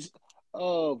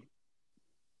of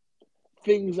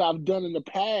things I've done in the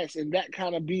past, and that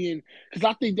kind of being, because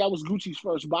I think that was Gucci's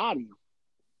first body.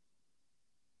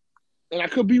 And I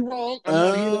could be wrong. I'm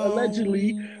not here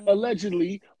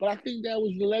allegedly, but I think that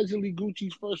was allegedly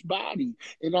Gucci's first body.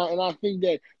 And I think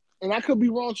that, and I could be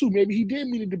wrong too. Maybe he did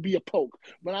mean it to be a poke,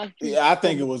 but I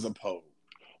think it was a poke.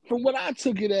 From what I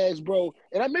took it as, bro,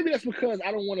 and maybe that's because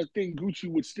I don't want to think Gucci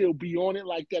would still be on it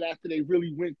like that after they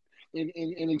really went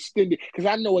and extended. Because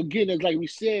I know, again, as like we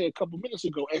said a couple minutes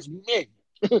ago, as men,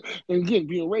 and again,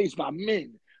 being raised by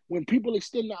men, when people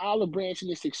extend the olive branch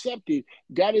and it's accepted,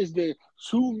 that is the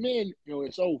two men,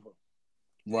 it's over.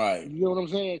 Right. You know what I'm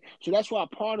saying? So that's why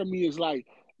part of me is like,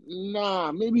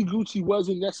 nah, maybe Gucci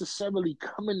wasn't necessarily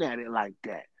coming at it like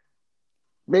that.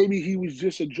 Maybe he was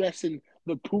just addressing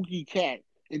the Pookie cat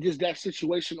and just that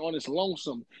situation on its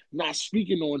lonesome, not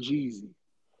speaking on Jeezy.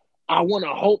 I want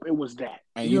to hope it was that.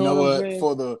 And you know what?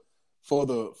 For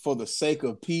the sake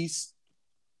of peace,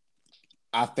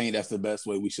 I think that's the best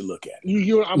way we should look at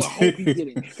it. I would hope he did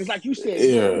it. Because like you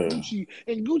said,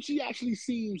 Gucci actually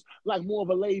seems like more of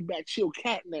a laid-back, chill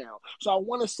cat now. So I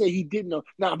want to say he didn't know.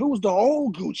 Now, if it was the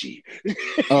old Gucci...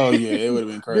 oh, yeah, it would have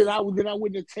been crazy. Then I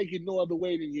wouldn't have taken no other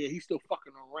way than, he's still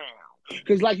fucking around.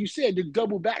 Because like you said, to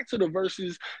double back to the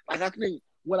verses, like I think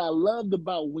what I loved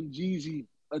about when Jeezy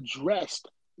addressed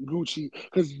Gucci,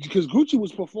 because Gucci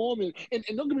was performing, and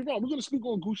don't get me wrong, we're going to speak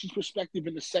on Gucci's perspective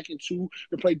in the second too,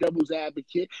 to play devil's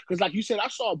advocate, because like you said, I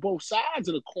saw both sides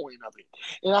of the coin of it,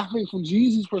 and I think from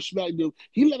Jeezy's perspective,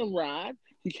 he let him ride,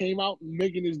 he came out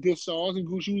making his diss songs, and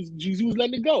Jeezy was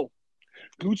letting it go.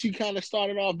 Gucci kind of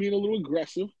started off being a little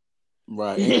aggressive.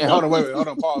 Right. And hold on, wait, hold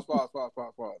on, pause.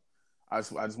 I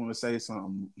just want to say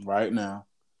something right now.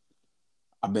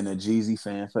 I've been a Jeezy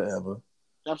fan forever.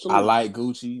 Absolutely. I like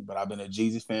Gucci, but I've been a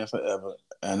Jeezy fan forever.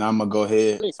 And I'm gonna go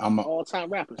ahead. All-time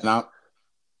rappers. And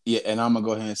I'm gonna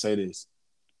go ahead and say this.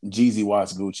 Jeezy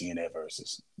watched Gucci in that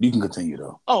verses. You can continue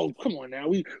though. Oh, come on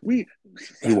now. He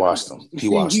watched them. He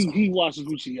watched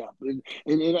Gucci up,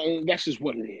 and that's just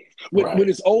what it is. With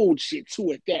his old shit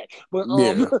too at that. But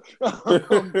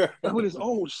with his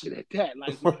old shit at that,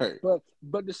 like. Right.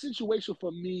 But the situation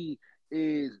for me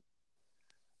is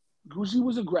Gucci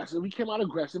was aggressive. He came out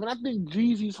aggressive, and I think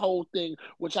Jeezy's whole thing,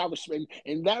 which I respect,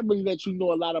 and that really lets you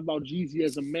know a lot about Jeezy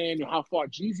as a man and how far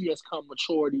Jeezy has come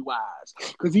maturity-wise,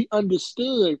 because he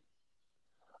understood.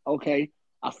 Okay,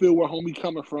 I feel where homie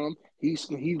coming from. He's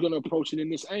gonna approach it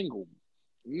in this angle.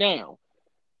 Now,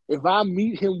 if I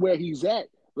meet him where he's at,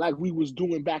 like we was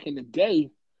doing back in the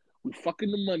day, we fucking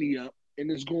the money up,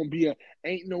 and it's gonna be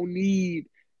ain't no need.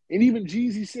 And even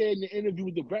Jeezy said in the interview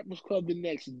with the Breakfast Club the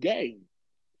next day,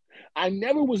 I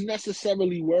never was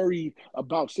necessarily worried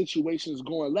about situations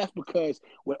going left, because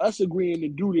with us agreeing to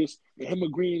do this and him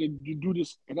agreeing to do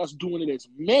this and us doing it as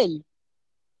men,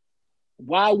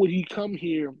 why would he come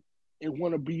here and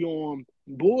want to be on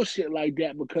bullshit like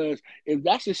that? Because if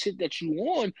that's the shit that you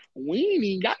on, we ain't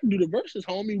even got to do the verses,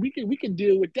 homie. We can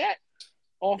deal with that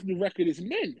off the record as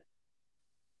men.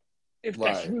 If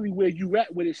that's really where you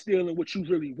at with it still and what you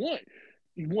really want.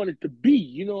 You want it to be,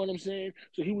 you know what I'm saying?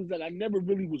 So he was like, I never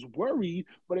really was worried,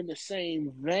 but in the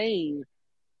same vein,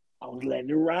 I was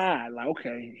letting it ride. Like,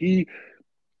 okay,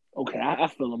 I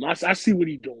feel him. I see what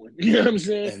he's doing. You know what I'm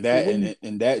saying?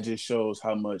 And that just shows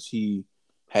how much he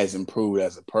has improved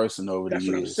as a person over the years.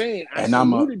 That's what I'm saying. I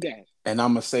saluted that. And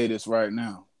I'm gonna say this right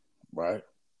now, right?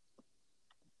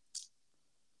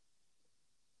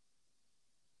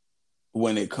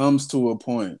 When it comes to a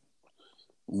point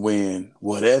when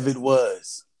whatever it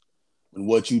was, when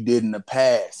what you did in the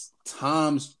past,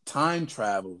 time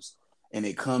travels and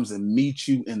it comes and meets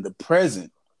you in the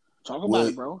present. Talk about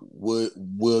it, bro.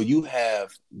 Will you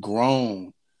have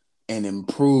grown and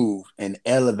improved and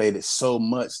elevated so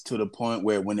much to the point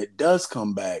where when it does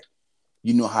come back,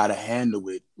 you know how to handle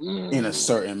it in a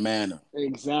certain manner?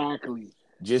 Exactly.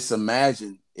 Just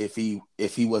imagine if he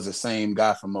was the same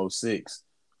guy from 06.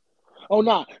 Oh,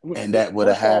 no. And that would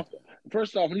have happened.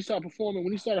 First off, when he started performing,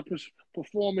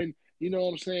 you know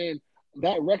what I'm saying,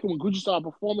 that record, when Gucci started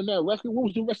performing that record, what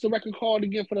was the rest of the record called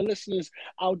again for the listeners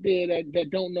out there that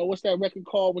don't know? What's that record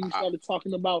called when he started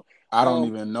talking about? I don't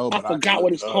even know. But I forgot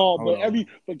what it's called.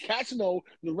 But cats know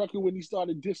the record when he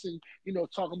started dissing, you know,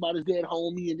 talking about his dead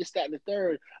homie and this, that, and the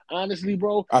third. Honestly,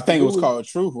 bro. I think it was called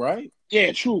Truth, right?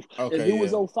 Yeah, Truth. Okay, if it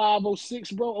was 05,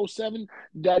 06, bro, 07,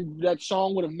 that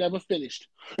song would have never finished.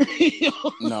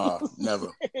 No, never.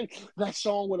 That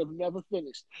song would have never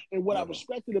finished. And what I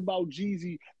respected about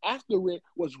Jeezy after it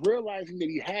was realizing that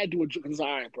he had to address, all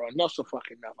right, bro, enough's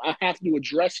fucking enough. I have to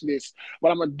address this,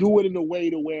 but I'm going to do it in a way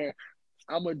to where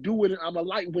I'm going to do it. I'm a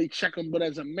lightweight check him, but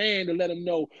as a man to let him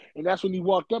know. And that's when he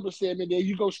walked up and said, man, there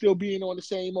you go, still being on the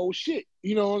same old shit.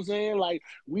 You know what I'm saying? Like,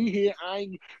 we here, I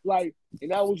ain't, like,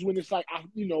 and that was when it's like, I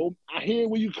hear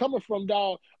where you coming from,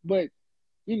 dog, but,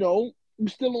 you know, we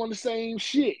still on the same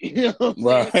shit. You know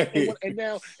what I'm saying?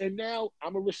 And now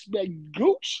I'm going to respect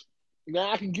Gooch.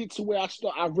 Now I can get to where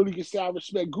I really can say I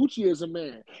respect Gucci as a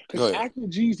man. Because after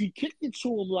Jeezy kicked it to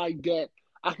him like that,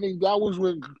 I think that was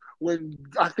when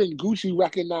I think Gucci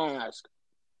recognized,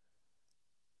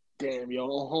 damn, yo,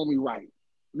 homie right.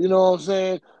 You know what I'm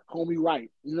saying? Homie right.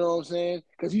 You know what I'm saying?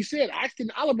 Because he said, I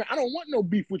don't want no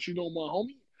beef with you no more,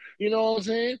 homie. You know what I'm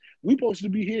saying? We supposed to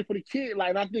be here for the kid.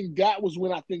 Like, I think that was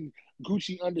when I think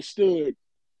Gucci understood,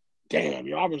 damn,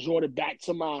 yo, I resorted back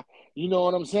to my, you know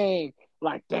what I'm saying?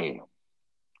 Like, damn.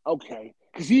 Okay.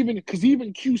 Because even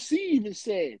QC even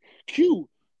said,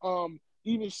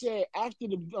 even said after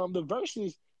the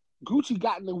verses, Gucci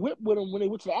got in the whip with him when they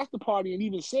went to the after party and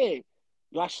even said,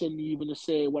 I shouldn't even have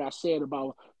said what I said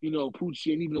about, you know,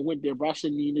 Poochie and even went there, bro. I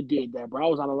shouldn't even have did that, bro. I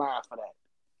was out of line for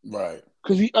that. Right.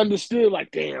 Because he understood,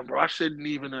 like, damn, bro, I shouldn't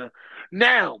even have.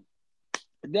 Now,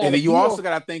 and then you also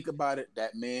got to think about it.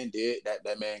 That man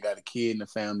got a kid in the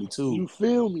family too. You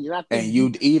feel me?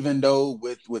 And even though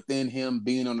within him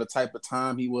being on the type of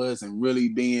time he was and really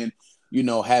being, you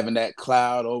know, having that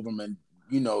cloud over him and,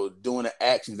 you know, doing the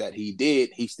actions that he did,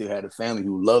 he still had a family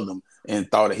who loved him and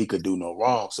thought that he could do no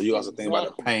wrong. So you also think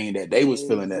about the pain that they was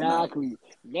feeling that night.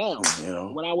 Now, you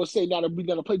know, when I would say now to be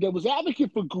gonna play devil's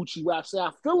advocate for Gucci, where I say I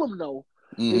feel him though,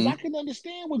 Is I Mm-hmm. can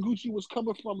understand where Gucci was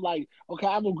coming from. Like, okay,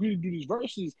 I'm gonna agree to do these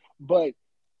verses, but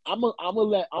I'm gonna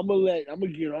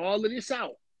get all of this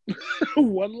out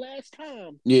one last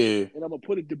time, Yeah. and I'm gonna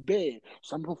put it to bed.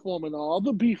 So I'm performing all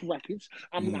the beef records.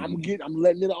 Mm. I'm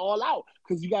letting it all out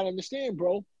because you gotta understand,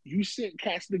 bro. You sent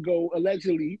cats to go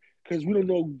allegedly because we don't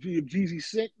know if Jeezy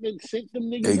sent them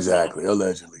niggas or not. Exactly.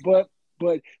 Allegedly. But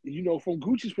from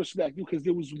Gucci's perspective, because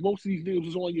there was most of these niggas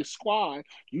was on your squad,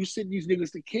 you sent these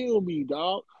niggas to kill me,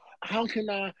 dog. How can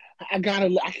I?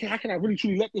 How can I really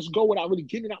truly let this go without really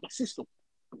getting it out my system?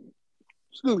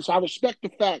 So I respect the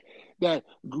fact that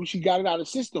Gucci got it out of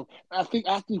the system. I think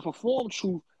after he performed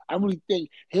Truth, I really think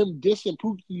him dissing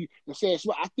Pookie and saying,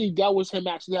 I think that was him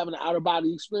actually having an out of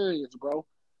body experience, bro.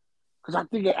 Because I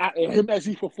think him as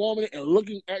he's performing it and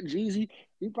looking at Jeezy,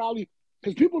 he probably,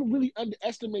 because people really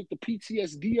underestimate the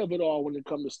PTSD of it all when it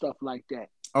comes to stuff like that.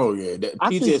 Oh yeah, that I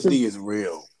think PTSD is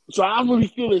real. so. I really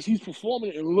feel as he's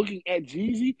performing and looking at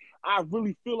Jeezy, I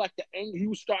really feel like he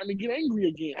was starting to get angry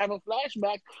again, having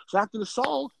flashbacks. So after the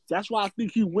song, that's why I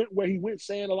think he went where he went,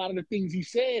 saying a lot of the things he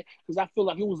said, because I feel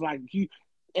like it was like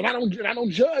I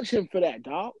don't judge him for that,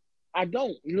 dog. I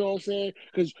don't, you know what I'm saying?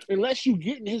 Because unless you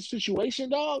get in his situation,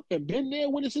 dog, and been there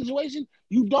with the situation,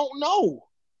 you don't know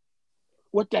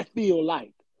what that feel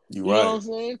like. You're You know what right. I'm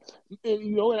saying?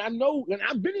 And I know, and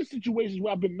I've been in situations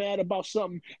where I've been mad about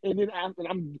something, and then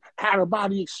I'm out of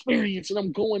body experience, and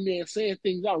I'm going there and saying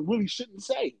things I really shouldn't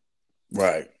say.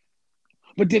 Right.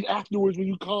 But then afterwards, when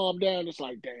you calm down, it's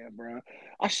like, damn, bro,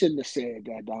 I shouldn't have said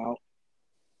that, dog.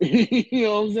 You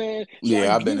know what I'm saying? So I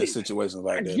Yeah, I've been get in it. situations I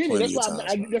like that get it. plenty of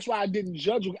times, man. That's why I didn't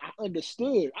judge him. I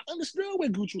understood. I understood where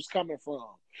Gucci was coming from.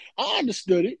 I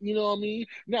understood it. You know what I mean?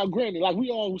 Now, granted, like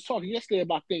we all was talking yesterday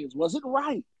about things. Was it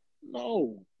right?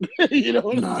 No. You know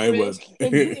what I'm No, it saying? wasn't.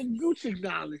 And Gucci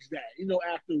acknowledged that,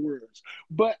 afterwards.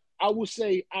 But I will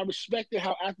say I respected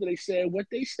how after they said what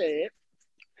they said,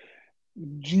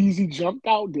 Jeezy jumped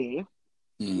out there.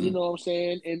 You Mm-hmm. know what I'm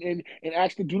saying? And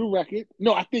asked to do the record.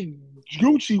 No, I think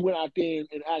Gucci went out there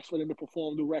and asked for them to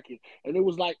perform the record. And it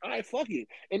was like, all right, fuck it.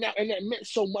 And that meant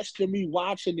so much to me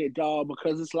watching it, dog,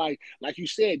 because it's like you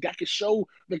said, that could show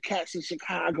the cats in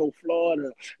Chicago, Florida,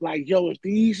 like, yo, if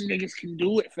these niggas can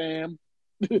do it, fam,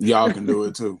 Y'all can do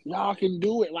it too. y'all can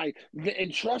do it. Like,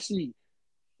 and trust me,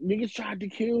 niggas tried to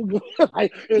kill good.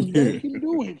 Like, if they can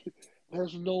do it,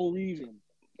 there's no reason.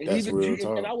 And That's even real and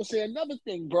talk. I would say another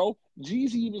thing, bro.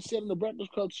 Jeezy even said in the Breakfast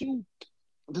Club too,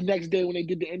 the next day when they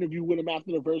did the interview with him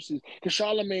after the verses, because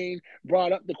Charlemagne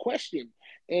brought up the question,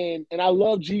 and I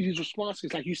love Jeezy's response.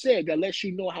 Because like you said, that lets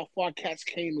you know how far cats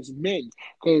came as men.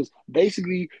 Because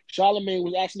basically, Charlemagne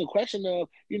was asking the question of,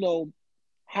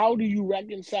 how do you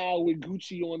reconcile with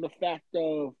Gucci on the fact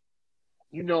of,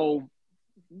 you know,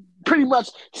 pretty much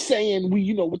saying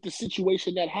with the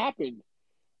situation that happened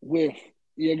with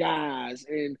your guys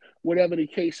and whatever the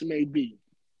case may be.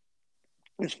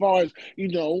 As far as,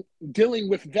 dealing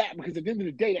with that, because at the end of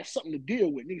the day, that's something to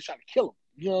deal with. Niggas try to kill him.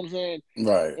 You know what I'm saying?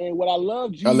 Right. And what I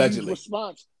love, Jeezy's Allegedly.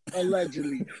 response,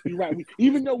 allegedly. You're right.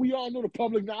 Even though we all know the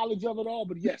public knowledge of it all,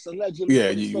 but yes, allegedly Yeah,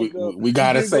 for the sake of, we you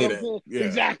gotta dig what say I'm that. saying? Yeah.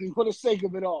 Exactly, for the sake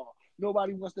of it all.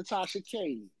 Nobody wants the Tasha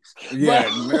K's. Yeah.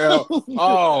 But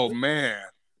Oh man.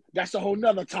 that's a whole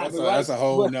nother That's topic, a right? that's a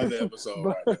whole But nother episode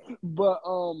but right there. but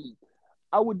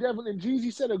I would definitely, and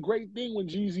Jeezy said a great thing when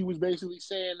Jeezy was basically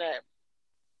saying that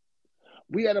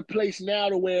we at a place now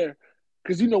to where,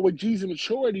 because with Jeezy's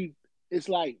maturity, it's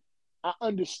like I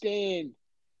understand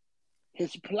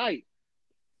his plight,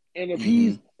 and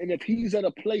Mm-hmm. if he's at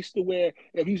a place to where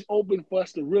if he's open for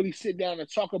us to really sit down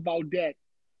and talk about that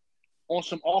on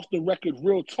some off the record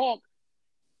real talk,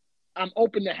 I'm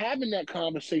open to having that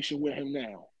conversation with him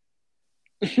now.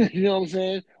 You know what I'm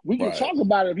saying? We can Right. talk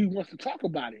about it if he wants to talk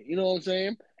about it. You know what I'm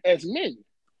saying? As men.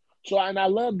 So and I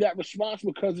love that response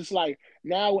because it's like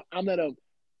now I'm at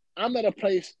a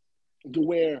place to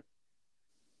where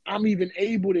I'm even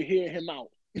able to hear him out.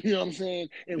 You know what I'm saying?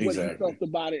 And what he felt Exactly.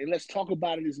 about it. And let's talk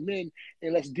about it as men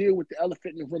and let's deal with the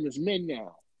elephant in the room as men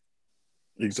now.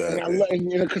 And I Exactly. love,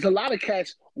 because a lot of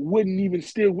cats wouldn't even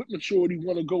still with maturity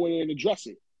want to go in there and address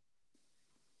it.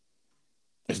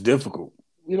 It's difficult.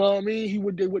 You know what I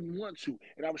mean? They wouldn't want to.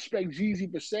 And I respect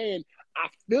Jeezy for saying, I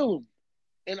feel him.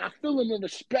 And I feel him and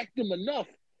respect him enough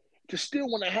to still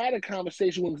want to have a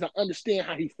conversation with him because I understand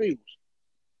how he feels.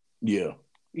 Yeah.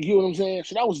 You get what I'm saying?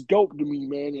 So that was dope to me,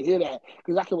 man, to hear that.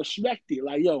 Because I can respect it.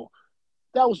 Like, yo,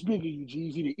 that was big of you,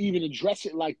 Jeezy, to even address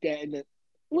it like that and the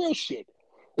real shit.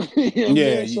 You know what I'm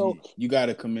Yeah, saying? So you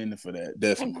gotta commend it for that. of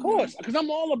Definitely, man. course, because I'm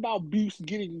all about beefs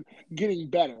getting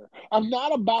better. I'm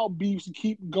not about beefs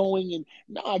keep going and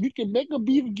nah. If you can make a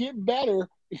beef get better,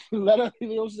 Let us, you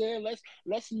know what I'm saying?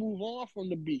 Let's move on from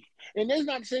the beef. And there's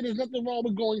not to say there's nothing wrong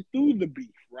with going through the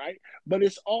beef, right? But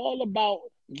it's all about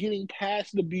getting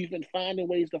past the beef and finding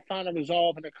ways to find a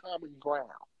resolve and a common ground.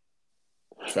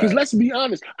 Because let's Facts. be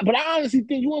honest, but I honestly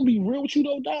think you want to be real with you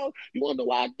though, dog. You want to know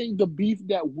why I think the beef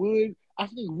that would I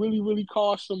think really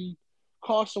cause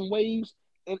some waves.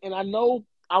 And I know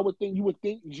I would think you would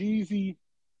think Jeezy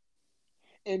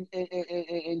and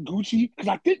Gucci, because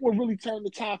I think what really turned the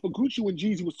tide for Gucci when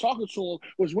Jeezy was talking to him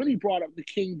was when he brought up the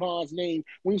King Von's name,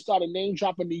 when he started name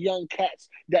dropping the young cats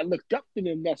that looked up to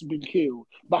them that's been killed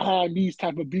behind these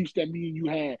type of beefs that me and you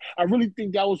had. I really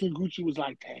think that was when Gucci was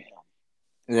like, damn.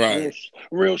 Right.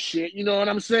 Real shit, you know what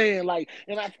I'm saying? Like,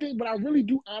 and I think, but I really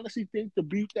do honestly think the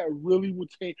beef that really would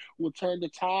turn the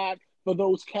tide for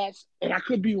those cats, and I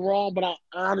could be wrong, but I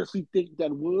honestly think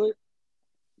that would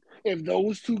if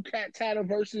those two cats had a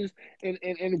versus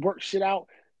and work shit out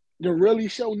to really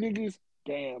show niggas,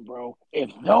 damn, bro,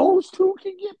 if those two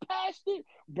can get past it,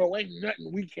 bro, ain't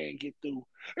nothing we can't get through.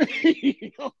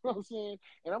 You know what I'm saying?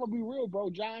 And I'm gonna be real, bro.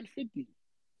 John 50.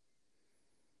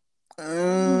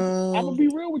 I'm gonna be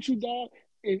real with you, dog.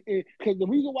 Because the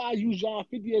reason why I use John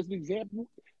 50 as an example,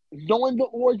 knowing the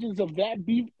origins of that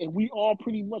beef, and we all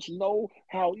pretty much know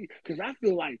how. Because I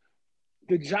feel like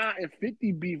the John and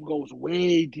 50 beef goes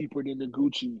way deeper than the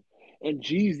Gucci and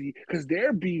Jeezy, because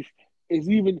their beef is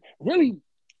even really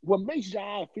what makes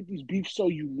John and 50's beef so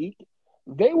unique.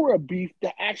 They were a beef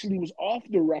that actually was off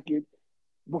the record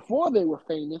before they were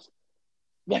famous,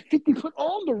 that 50 put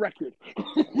on the record.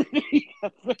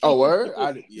 Oh, word?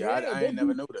 Yeah, I ain't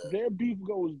never knew that. their beef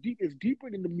goes deep. It's deeper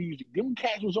than the music. Them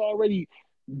cats was already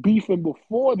beefing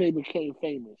before they became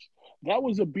famous. That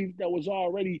was a beef that was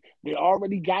already, they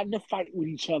already got in a fight with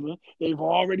each other. They've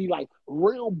already like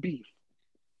real beef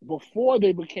before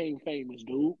they became famous,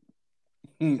 dude.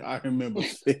 I remember.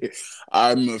 I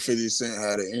remember 50 Cent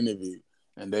had an interview,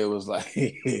 and they was like,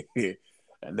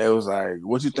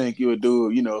 "What you think you would do?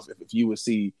 You know, if you would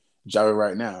see Jerry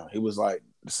right now?" He was like,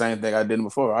 "The same thing I did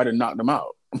before. I'd have knocked him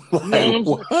out." You know Like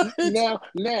what I'm saying?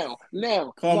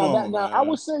 what? Come on, Now, I would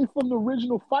man. say from the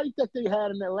original fight that they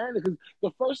had in Atlanta, because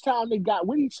the first time they got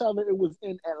with each other, it was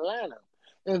in Atlanta,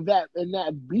 and that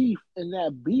beef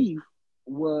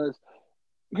was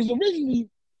because originally,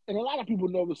 and a lot of people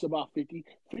know this about 50.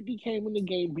 50 came in the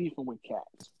game beefing with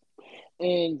cats,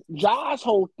 and Ja's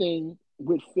whole thing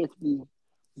with 50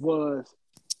 was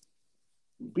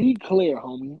be clear,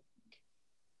 homie.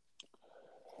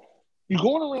 You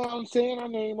going around saying our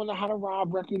name on the How to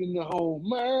Rob record and the whole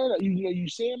murder. You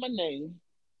saying my name,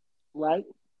 right?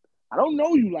 I don't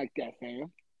know you like that, fam.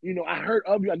 I heard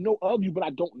of you, I know of you, but I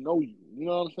don't know you. You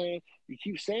know what I'm saying? You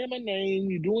keep saying my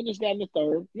name, you doing this, that, and the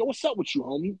third. What's up with you,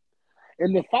 homie?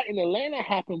 And the fight in Atlanta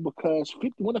happened because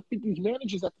one of 50's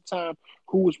managers at the time,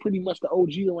 who was pretty much the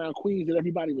OG around Queens that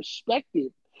everybody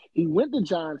respected, he went to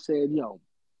John and said, yo,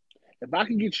 if I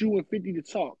can get you and 50 to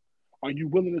talk, are you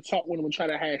willing to talk with him and try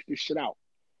to hash this shit out?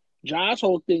 John's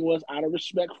whole thing was, out of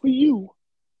respect for you,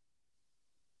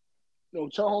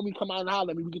 tell homie come out and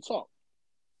holler at me, we can talk.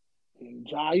 And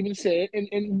John even said,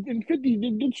 and 50,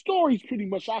 the story's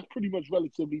I pretty much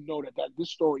relatively know that this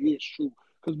story is true.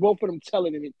 Because both of them tell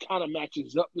it and it kind of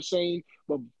matches up the same.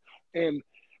 And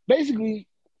basically,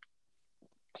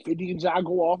 50 and John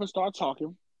go off and start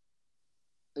talking.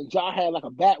 And John had like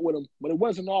a bat with him, but it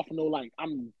wasn't off no like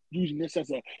I'm using this as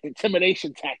an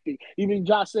intimidation tactic. Even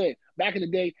John said back in the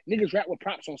day, niggas rap with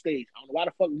props on stage. I don't know why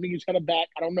the fuck niggas had a bat.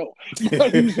 I don't know.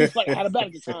 But he was just like I had a bat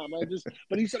at the time.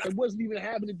 But he said I wasn't even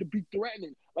having it to be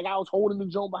threatening. Like I was holding the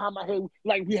joint behind my head,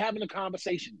 like we having a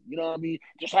conversation. You know what I mean?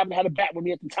 Just having had a bat with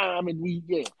me at the time, and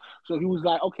yeah. So he was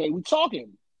like, okay, we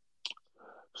talking.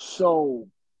 So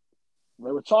we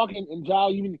were talking, and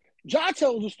John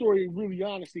tells the story really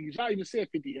honestly. John even said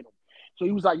 50 hit him. So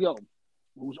he was like, yo,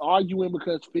 we was arguing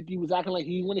because 50 was acting like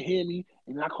he didn't want to hear me.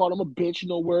 And then I called him a bitch.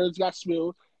 Words got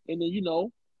spilled. And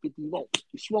then, 50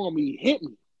 he swung on me, he hit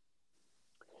me.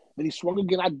 Then he swung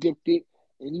again, I dipped it.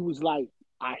 And he was like,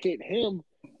 I hit him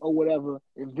or whatever.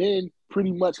 And then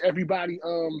pretty much everybody,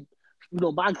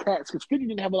 my cats, because 50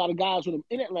 didn't have a lot of guys with him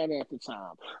in Atlanta at the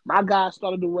time. My guys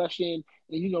started to rush in,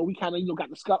 and we kind of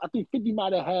got the scout. I think 50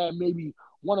 might have had maybe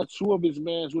one or two of his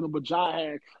mans with him, but Ja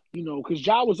had, because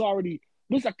Ja was already.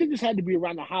 I think this had to be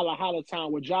around the Holla Holla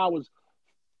time where Ja was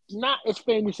not as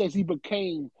famous as he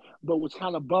became, but was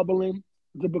kind of bubbling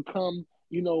to become,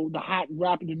 the hot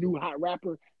rapper, the new hot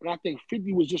rapper. And I think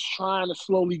 50 was just trying to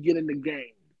slowly get in the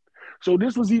game. So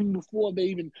this was even before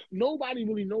nobody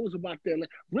really knows about that. Like,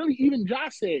 really, even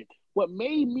Josh said, what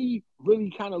made me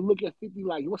really kind of look at 50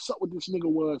 like, what's up with this nigga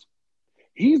was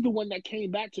He's the one that came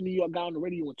back to New York, got on the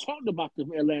radio and talked about the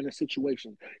Atlanta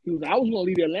situation. He was like, I was going to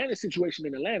leave the Atlanta situation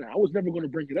in Atlanta. I was never going to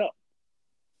bring it up.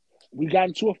 We got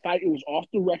into a fight. It was off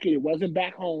the record. It wasn't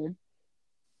back home.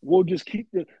 We'll just keep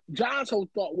the. John's whole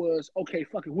thought was, okay,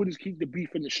 fuck it. We'll just keep the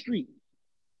beef in the street.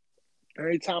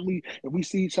 Every time if we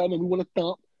see each other and we want to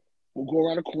thump, we'll go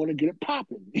around the corner and get it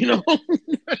popping.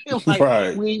 Like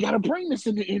Right. we ain't got to bring this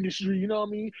in the industry. You know what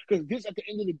I mean? Because this, at the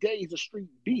end of the day, is a street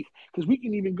beef. Because we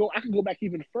can even go. I can go back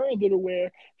even further to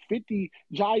where 50.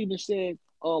 Ja even said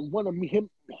one of him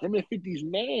and 50's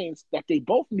mans that they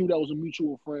both knew that was a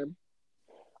mutual friend.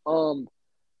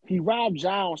 He robbed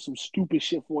Ja on some stupid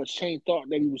shit for his chain, thought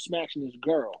that he was smashing his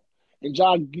girl. And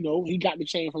Ja, he got the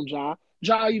chain from Ja.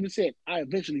 Ja even said, I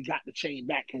eventually got the chain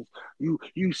back because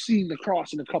you seen the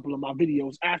cross in a couple of my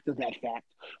videos after that fact.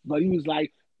 But he was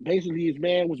like, basically his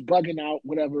man was bugging out,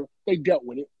 whatever. They dealt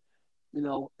with it,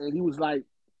 and he was like,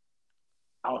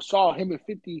 I saw him and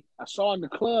 50, I saw in the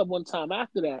club one time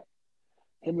after that,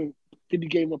 him and 50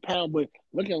 gave him a pound, but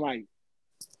looking like,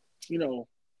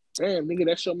 damn, nigga,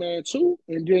 that's your man too.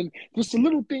 And then just the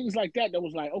little things like that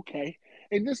was like, okay.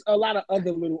 And just a lot of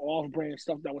other little off-brand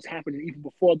stuff that was happening even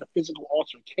before the physical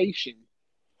altercation.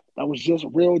 That was just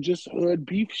real, just hood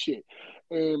beef shit.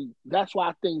 And that's why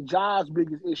I think Ja's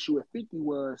biggest issue at 50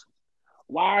 was,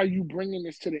 why are you bringing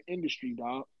this to the industry,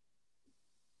 dog?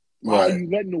 Why are you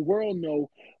letting the world know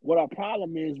what our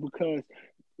problem is? Because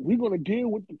we're going to deal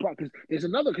with the problem.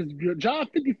 Because Ja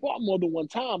 50 fought more than one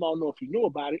time. I don't know if you know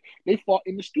about it. They fought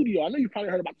in the studio. I know you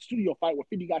probably heard about the studio fight where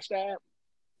 50 got stabbed.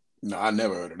 No, I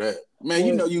never heard of that. Man,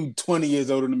 you 20 years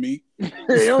older than me.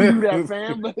 They don't do that,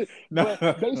 fam. But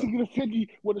basically, the 50,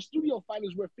 the studio fight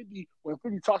is where 50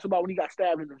 talks about when he got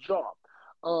stabbed in the jaw.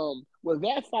 How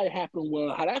that fight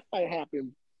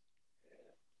happened,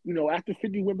 after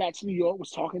 50 went back to New York, was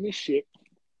talking this shit.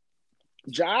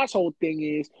 Ja's whole thing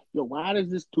is, why does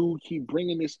this dude keep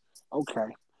bringing this? Okay.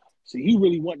 So he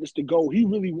really want this to go. He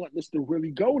really want this to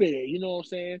really go there. You know what I'm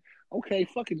saying? Okay,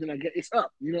 fuck it. Then I get it's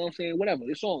up. You know what I'm saying? Whatever.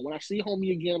 It's on. When I see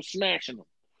homie again, I'm smashing him.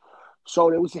 So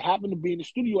there happened to be in the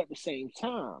studio at the same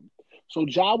time. So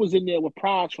Ja was in there with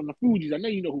Pras from the Fugees. I know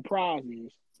you know who Pras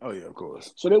is. Oh yeah, of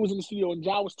course. So they was in the studio and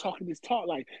Ja was talking this talk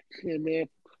like, yeah, man,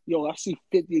 I see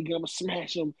 50 again, I'm gonna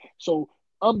smash him. So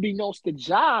unbeknownst to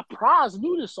Ja, Pras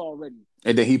knew this already.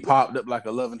 And then he popped up like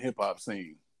a Love and Hip Hop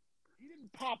scene. He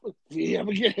didn't pop up,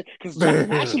 because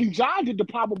actually Ja did the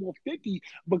pop up on 50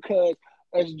 because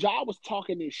as Ja was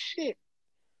talking this shit,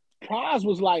 Pras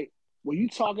was like, well, you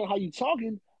talking how you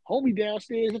talking? Homie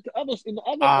downstairs in the other studio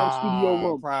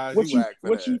room. Pras,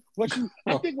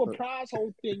 I think what Pras'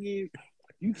 whole thing is,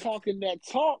 you talking that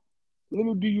talk.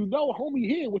 Little do you know, homie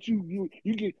here, what you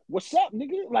get, what's up,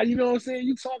 nigga? Like, you know what I'm saying?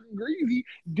 You talking greasy,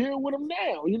 deal with him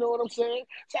now. You know what I'm saying?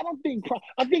 So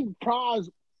I think Pras,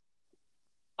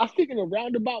 in a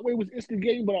roundabout way was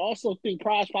instigating, but I also think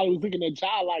Pras probably was looking at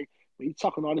Ja like, when he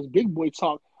talking all this big boy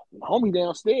talk, homie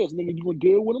downstairs, nigga, you gonna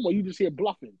deal with him or you just here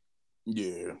bluffing?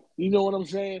 Yeah. You know what I'm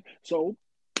saying? So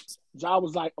Ja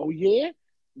was like, oh yeah?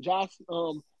 Ja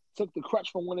took the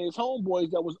crutch from one of his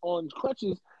homeboys that was on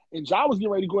crutches, and Ja was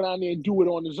getting ready to go down there and do it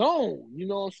on his own. You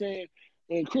know what I'm saying?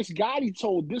 And Chris Gotti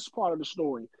told this part of the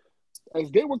story.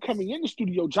 As they were coming in the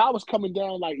studio, Ja was coming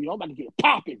down like, I'm about to get it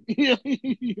popping. You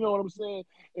know what I'm saying?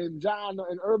 And John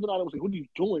and Urban was like, what are you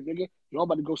doing, nigga? I'm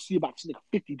about to go see about this nigga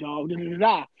 50, dog. And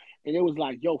it was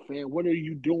like, yo, fam, what are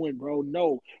you doing, bro?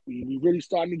 No, we really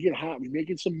starting to get hot. We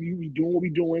making some music. We doing what we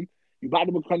doing. You about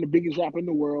to become the biggest rapper in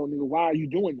the world, nigga. Why are you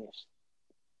doing this?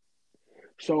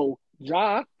 So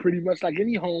Ja, pretty much like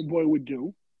any homeboy would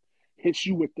do, hits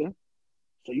you with the,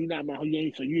 so you not my,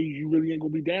 so you really ain't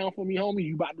gonna be down for me, homie.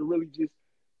 You about to really just,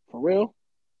 for real?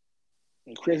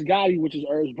 And Chris Gotti, which is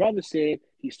Irv's brother, said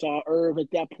he saw Irv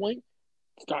at that point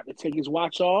start to take his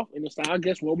watch off, and it's like, I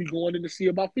guess what we going in to see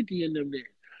about 50 in them there.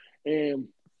 And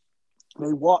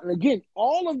they walk, and again,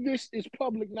 all of this is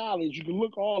public knowledge. You can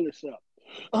look all this up.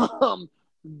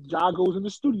 Ja goes in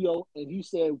the studio, and he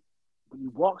said when he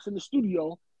walks in the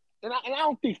studio, and I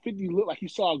don't think 50 looked like he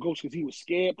saw a ghost because he was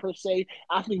scared per se.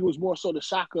 I think it was more so the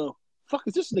shock of, fuck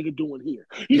is this nigga doing here?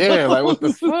 Like what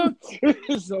the fuck?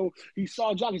 So he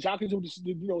saw Jockey with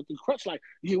the crutch, like,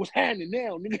 yeah, what's happening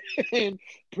now, nigga? And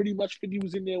pretty much 50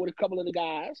 was in there with a couple of the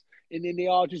guys, and then they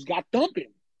all just got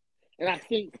thumping. And I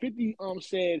think 50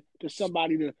 said to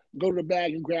somebody to go to the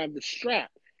bag and grab the strap.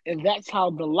 And that's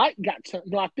how the light got turned.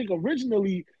 No, I think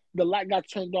originally the light got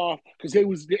turned off because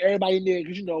everybody in there,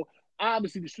 because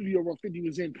obviously the studio room 50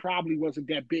 was in probably wasn't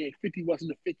that big. 50 wasn't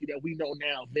the 50 that we know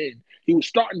now then. He was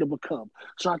starting to become.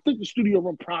 So I think the studio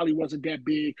room probably wasn't that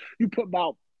big. You put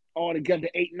about all together,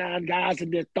 8, 9 guys,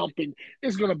 and they're thumping,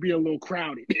 it's gonna be a little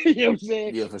crowded. You know what I'm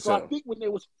saying? Yeah, for So I sure. think when they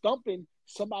was thumping,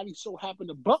 somebody so happened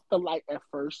to bump the light at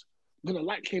first. Then the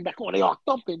light came back on. They all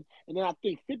thumping, and then I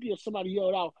think 50 or somebody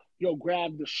yelled out, "Yo,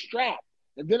 grab the strap."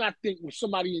 And then I think when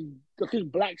somebody I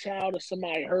think Black Child or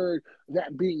somebody heard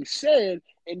that being said,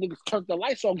 and niggas turned the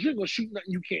lights off, you're gonna shoot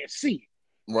nothing you can't see.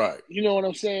 Right. You know what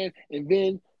I'm saying? And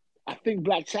then I think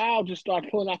Black Child just started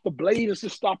pulling out the blade and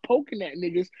just start poking at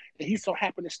niggas, and he so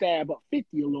happened to stab up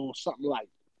 50 a little something like.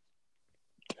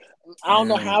 I don't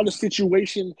know how the Damn.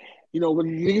 situation, when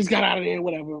the niggas got out of there,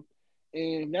 whatever.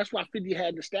 And that's why 50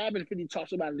 had the stabbing. 50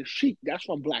 talks about the sheep. That's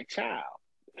from Black Child.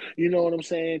 You know what I'm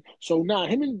saying? So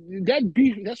him and that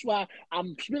beef. That's why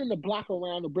I'm spinning the block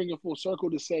around to bring it full circle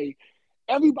to say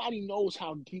everybody knows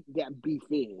how deep that beef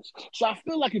is. So I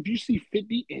feel like if you see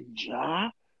 50 and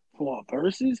Ja for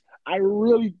verses, I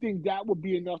really think that would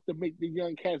be enough to make the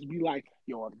young cats be like,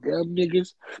 "Yo, them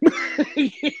niggas."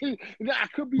 Now, I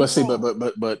could be But see,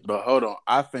 wrong. but hold on.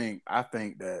 I think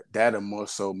that that'll more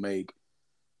so make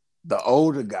the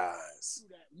older guys,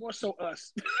 More so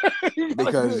us.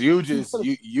 because you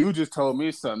just told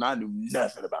me something I knew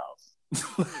nothing about.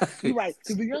 You're right.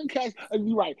 Because the young cats,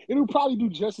 you're right. It'll probably do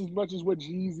just as much as what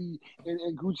Jeezy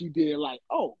and Gucci did. Like,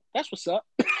 oh, that's what's up.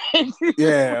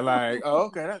 Yeah, like, oh,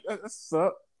 okay, that's what's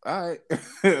up. All right.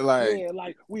 Like, Yeah,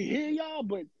 like we hear y'all,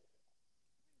 but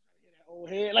old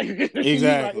head, like you're right. It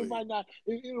exactly. might not.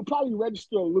 It'll probably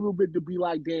register a little bit to be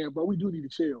like, damn, but we do need to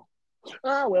chill.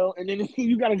 Ah, well, and then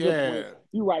you got a good point. Yeah.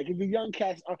 You're right, because the young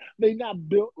cats they not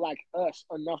built like us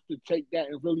enough to take that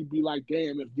and really be like,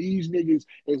 damn, if these niggas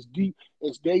as deep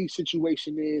as their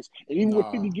situation is, and even with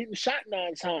No. 50 getting shot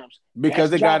 9 times, that's Because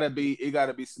job. it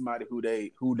gotta be somebody who they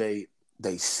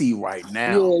see right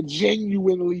now. Yeah,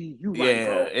 genuinely, you right, Yeah,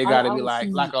 bro. it I got to be don't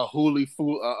see. like a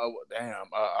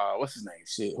what's his name?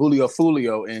 Shit, Julio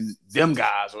Fulio and them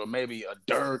guys, or maybe a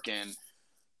Dirk and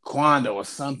Quando or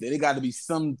something. It got to be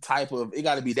some type of. It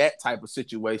got to be that type of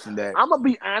situation that. I'm gonna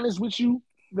be honest with you.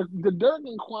 The Dirk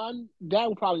and Quan, that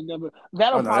will probably never. Oh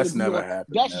That'll no, probably that's be never on.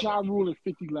 happened. That's Never. John Rule and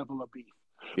 50 level of beef.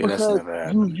 Yeah, that's Because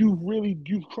never you happened.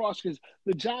 you've crossed, because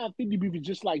the John 50 beef is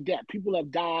just like that. People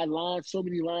have died, lines, so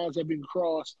many lines have been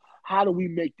crossed. How do we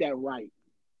make that right?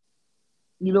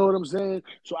 You know what I'm saying?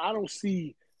 So I don't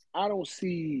see.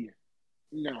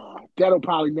 Nah, that'll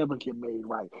probably never get made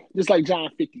right. Just like John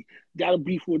 50, that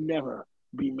beef will never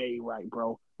be made right,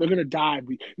 bro. They're gonna die.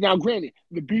 Now, granted,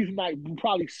 the beef might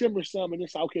probably simmer some, and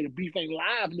it's like, okay. The beef ain't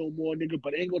live no more, nigga,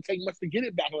 but it ain't gonna take much to get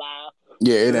it back live.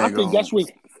 Yeah, it And I ain't think going. that's what,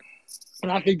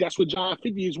 and I think that's what John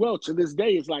 50 as well. To this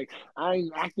day, it's like I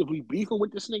ain't actively beefing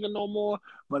with this nigga no more.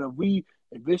 But if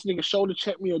this nigga shoulder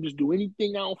check me or just do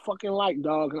anything I don't fucking like,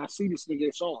 dog, and I see this nigga,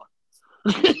 it's on.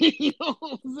 You know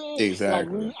what I'm saying? Like we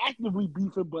Exactly. ain't actively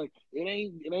beefing, but it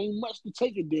ain't much to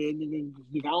take it there. Nigga,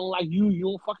 I don't like you, you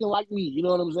don't fucking like me. You know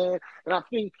what I'm saying? And I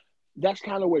think that's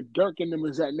kind of where Dirk and them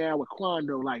is at now with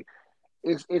Quando. Like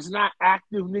it's not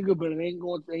active, nigga, but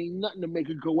ain't nothing to make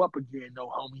it go up again, no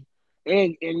homie.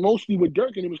 And mostly with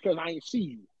Dirk and him is because I ain't see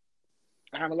you.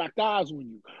 I haven't locked eyes on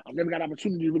you. I've never got an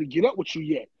opportunity to really get up with you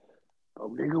yet. But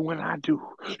nigga, when I do,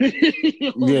 you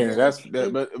know what I'm Yeah, saying? that's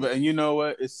that. But and you know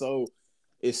what? It's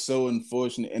so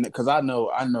unfortunate, and because I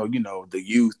know, the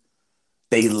youth,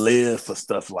 they live for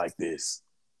stuff like this.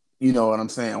 You know what I'm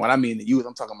saying? When I mean the youth,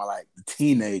 I'm talking about like the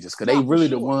teenagers, because they Nah, for really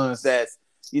the sure. ones that,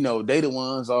 they the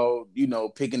ones all,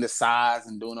 picking the sides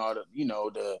and doing all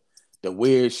the, the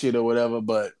weird shit or whatever.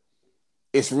 But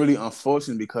it's really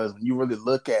unfortunate, because when you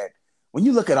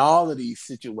look at all of these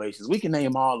situations, we can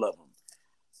name all of them.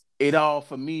 It all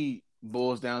for me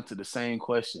boils down to the same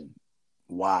question: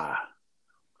 why?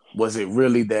 Was it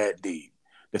really that deep?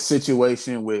 The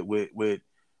situation with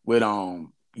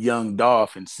young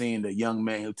Dolph and seeing the young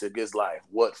man who took his life.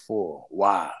 What for?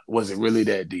 Why? Was it really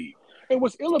that deep? And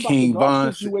what's ill about the King Dolph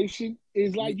Von, situation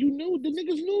is like you knew the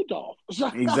niggas knew Dolph.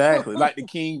 exactly like the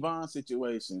King Von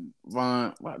situation.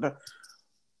 Von,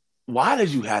 why did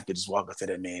you have to just walk up to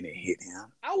that man and hit him?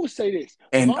 I would say this: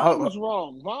 And Vaughn was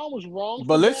wrong. Vaughn was wrong for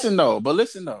but that.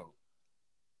 listen though,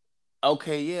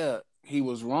 okay, yeah, he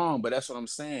was wrong, but that's what I'm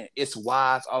saying. It's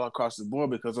wise all across the board,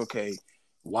 because okay,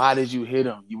 why did you hit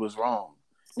him? You was wrong.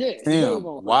 Yeah, he very Tim, wrong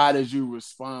for that. why did you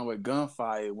respond with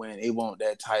gunfire when it won't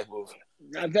that type of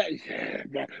Now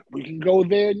that we can go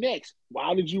there next.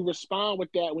 Why did you respond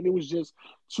with that when it was just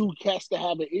two cats to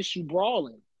have an issue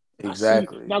brawling? I see.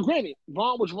 exactly? Now, granted,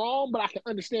 Vaughn was wrong, but I can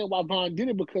understand why Vaughn did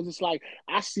it, because it's like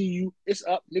I see you, it's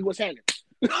up, nigga, what's happening?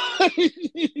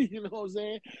 You know what I'm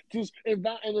saying? Just and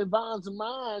in Vaughn's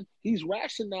mind, he's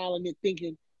rationale and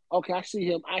thinking, okay, I see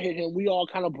him, I hit him, we all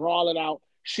kind of brawl it out,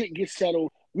 shit gets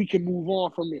settled. we can move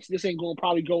on from this. This ain't gonna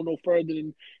probably go no further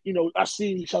than, us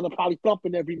seeing each other probably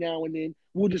thumping every now and then.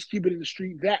 We'll just keep it in the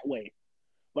street that way.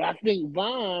 But I think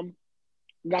Von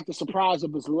got the surprise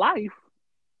of his life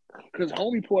because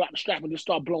homie pulled out the strap and just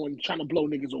started trying to blow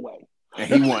niggas away.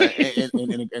 And he won.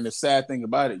 And the sad thing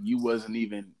about it, you weren't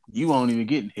even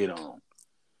getting hit on.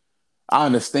 I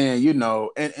understand,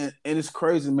 and it's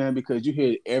crazy, man, because you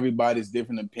hear everybody's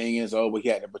different opinions. Oh, we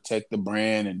had to protect the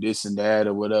brand and this and that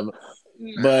or whatever.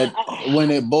 But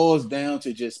when it boils down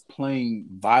to just plain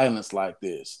violence like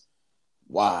this,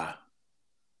 why?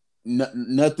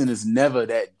 Nothing is never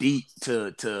that deep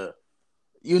to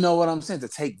you know what I'm saying, to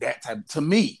take that type. To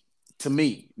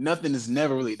me, nothing is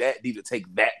never really that deep to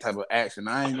take that type of action.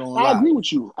 I ain't gonna lie. I agree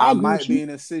with you. I might be in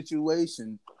a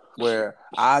situation where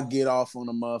I get off on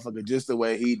a motherfucker just the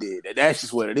way he did. That's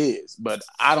just what it is. But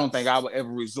I don't think I would ever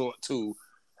resort to,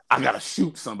 I gotta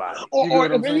shoot somebody. Or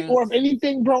if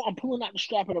anything, bro, I'm pulling out the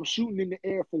strap and I'm shooting in the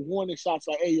air for warning shots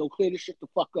like, hey, yo, clear this shit the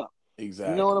fuck up.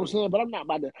 Exactly. You know what I'm saying? But I'm not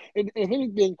about to. And if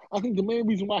anything, I think the main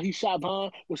reason why he shot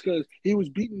Von was because he was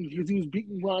beating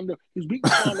Quando. He was beating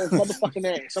Quando's motherfucking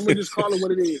ass. I'm gonna just call it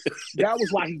what it is. That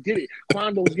was why he did it.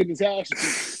 Quando was getting his ass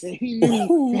beat, and he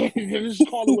knew. Just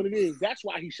call it what it is. That's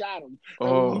why he shot him.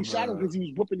 He shot him because he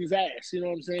was whooping his ass. You know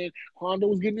what I'm saying? Quando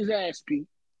was getting his ass beat.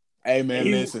 Hey man,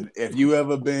 listen. If you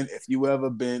ever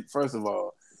been, first of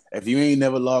all, if you ain't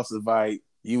never lost a fight,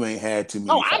 you ain't had too many.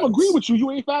 Oh, I agree with you.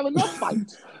 You ain't had enough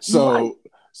fights.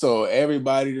 So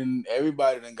everybody done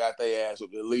got their ass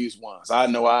whipped at least once. I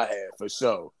know I had for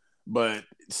sure. But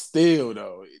still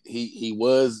though, he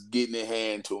was getting a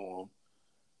hand to him.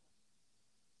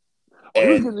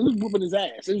 He was whooping his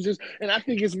ass. It was just, and I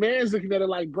think his man's looking at it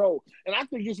like, bro, and I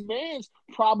think his man's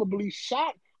probably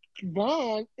shot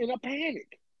Von in a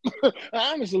panic.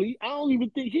 Honestly, I don't even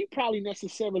think he probably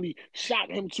necessarily shot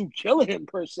him to kill him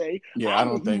per se. Yeah, I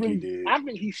don't think he did. I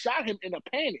think he shot him in a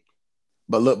panic.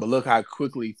 But look how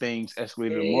quickly things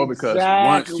escalated more, because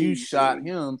once you shot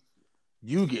him,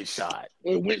 you get shot.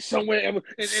 It went somewhere, and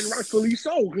rightfully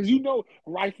so, because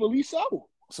rightfully so.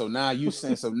 So now you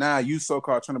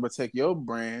so-called trying to protect your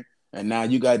brand, and now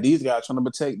you got these guys trying to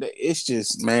protect it's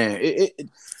just, man. I'm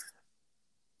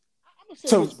gonna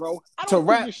say this, bro. I don't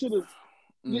think it should have.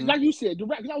 Mm-hmm. Like you said,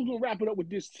 because I was gonna wrap it up with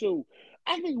this too.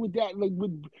 I think with that, like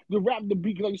with the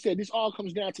beef, like you said, this all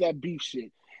comes down to that beef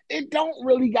shit. It don't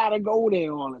really gotta go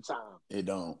there all the time. It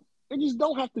don't. It just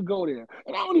don't have to go there.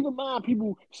 And I don't even mind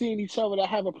people seeing each other that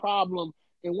have a problem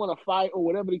and want to fight or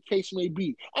whatever the case may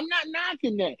be. I'm not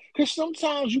knocking that, because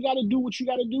sometimes you got to do what you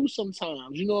got to do.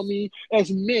 Sometimes, you know what I mean.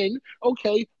 As men,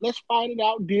 okay, let's fight it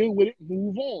out, deal with it,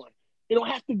 move on. It don't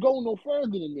have to go no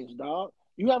further than this, dog.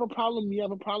 You have a problem, we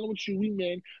have a problem with you, we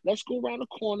men. Let's go around the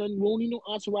corner and we don't need no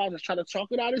entourage. Let's try to talk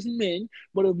it out as men.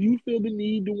 But if you feel the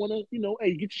need to want to,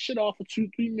 hey, get your shit off for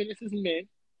 2-3 minutes as men,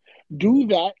 do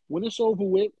that. When it's over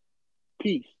with,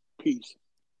 peace.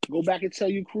 Go back and tell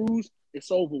your crews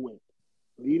it's over with.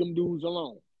 Leave them dudes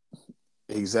alone.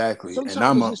 Exactly.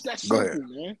 Sometimes it's just that simple,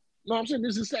 man. No, I'm saying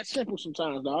this is that simple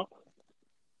sometimes, dog.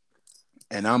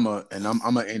 And I'm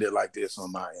gonna end it like this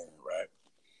on my end, right?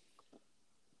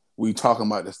 We talking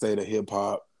about the state of hip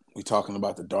hop. We talking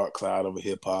about the dark cloud over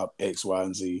hip hop, X, Y,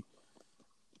 and Z.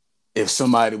 If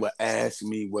somebody would ask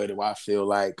me, where do I feel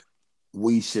like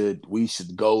we should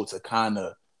go to kind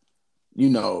of,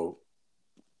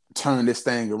 turn this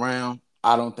thing around,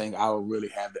 I don't think I would really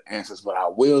have the answers. But I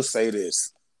will say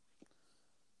this: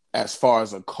 as far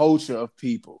as a culture of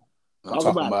people, I'm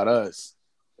talking about us.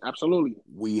 Absolutely,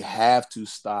 we have to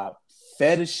stop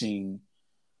fetishing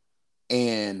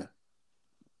and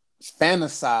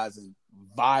fantasizing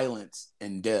violence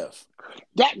and death.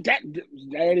 That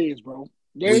it is, bro.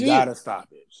 We gotta stop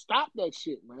it. Stop that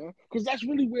shit, man. Because that's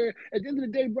really where, at the end of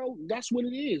the day, bro, that's what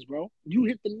it is, bro. You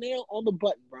hit the nail on the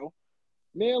button, bro.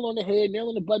 Nail on the head, nail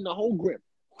on the button, the whole grip.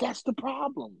 That's the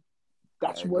problem.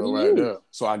 That's what it is. There.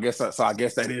 So I guess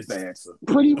that is the answer.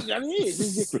 Pretty much, that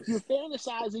is. You're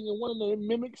fantasizing and wanting to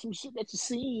mimic some shit that you've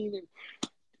seen, and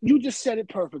you just said it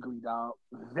perfectly, dog.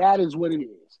 That is what it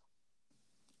is.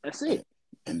 That's it.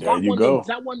 And there you go.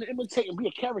 Not one to imitate and be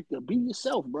a character. Be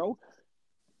yourself, bro.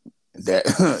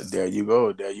 There you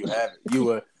go. There you have it. You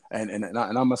were, and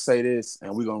I'm gonna say this,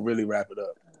 and we're gonna really wrap it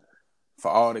up. For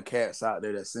all the cats out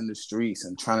there that's in the streets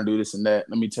and trying to do this and that,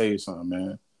 let me tell you something,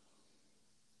 man.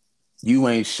 You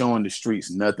ain't showing the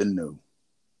streets nothing new.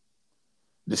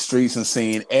 The streets are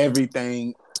seeing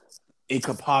everything it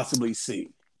could possibly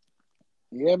see.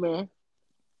 Yeah, man.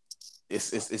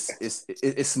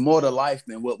 It's more to life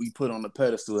than what we put on the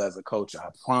pedestal as a culture. I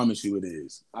promise you it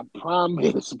is. I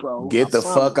promise, bro. Get the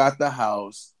fuck out the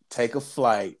house, take a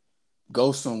flight,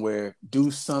 go somewhere,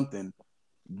 do something,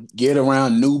 get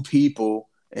around new people,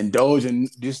 indulge in,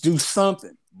 just do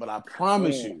something. But I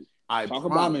promise Man, you, I talk about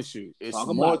it. promise you, it's Talk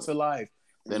more about it. to life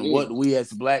It than is. what we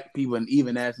as black people and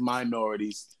even as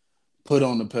minorities put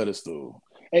on the pedestal.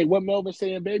 Hey, what Melvin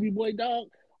saying, baby boy, dog?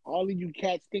 All of you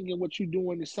cats thinking what you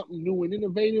doing is something new and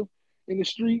innovative in the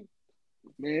street,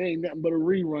 man, it ain't nothing but a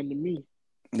rerun to me.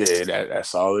 Yeah,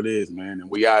 that's all it is, man. And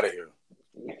we out of here.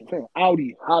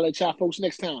 Audi, holla at y'all folks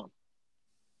next time.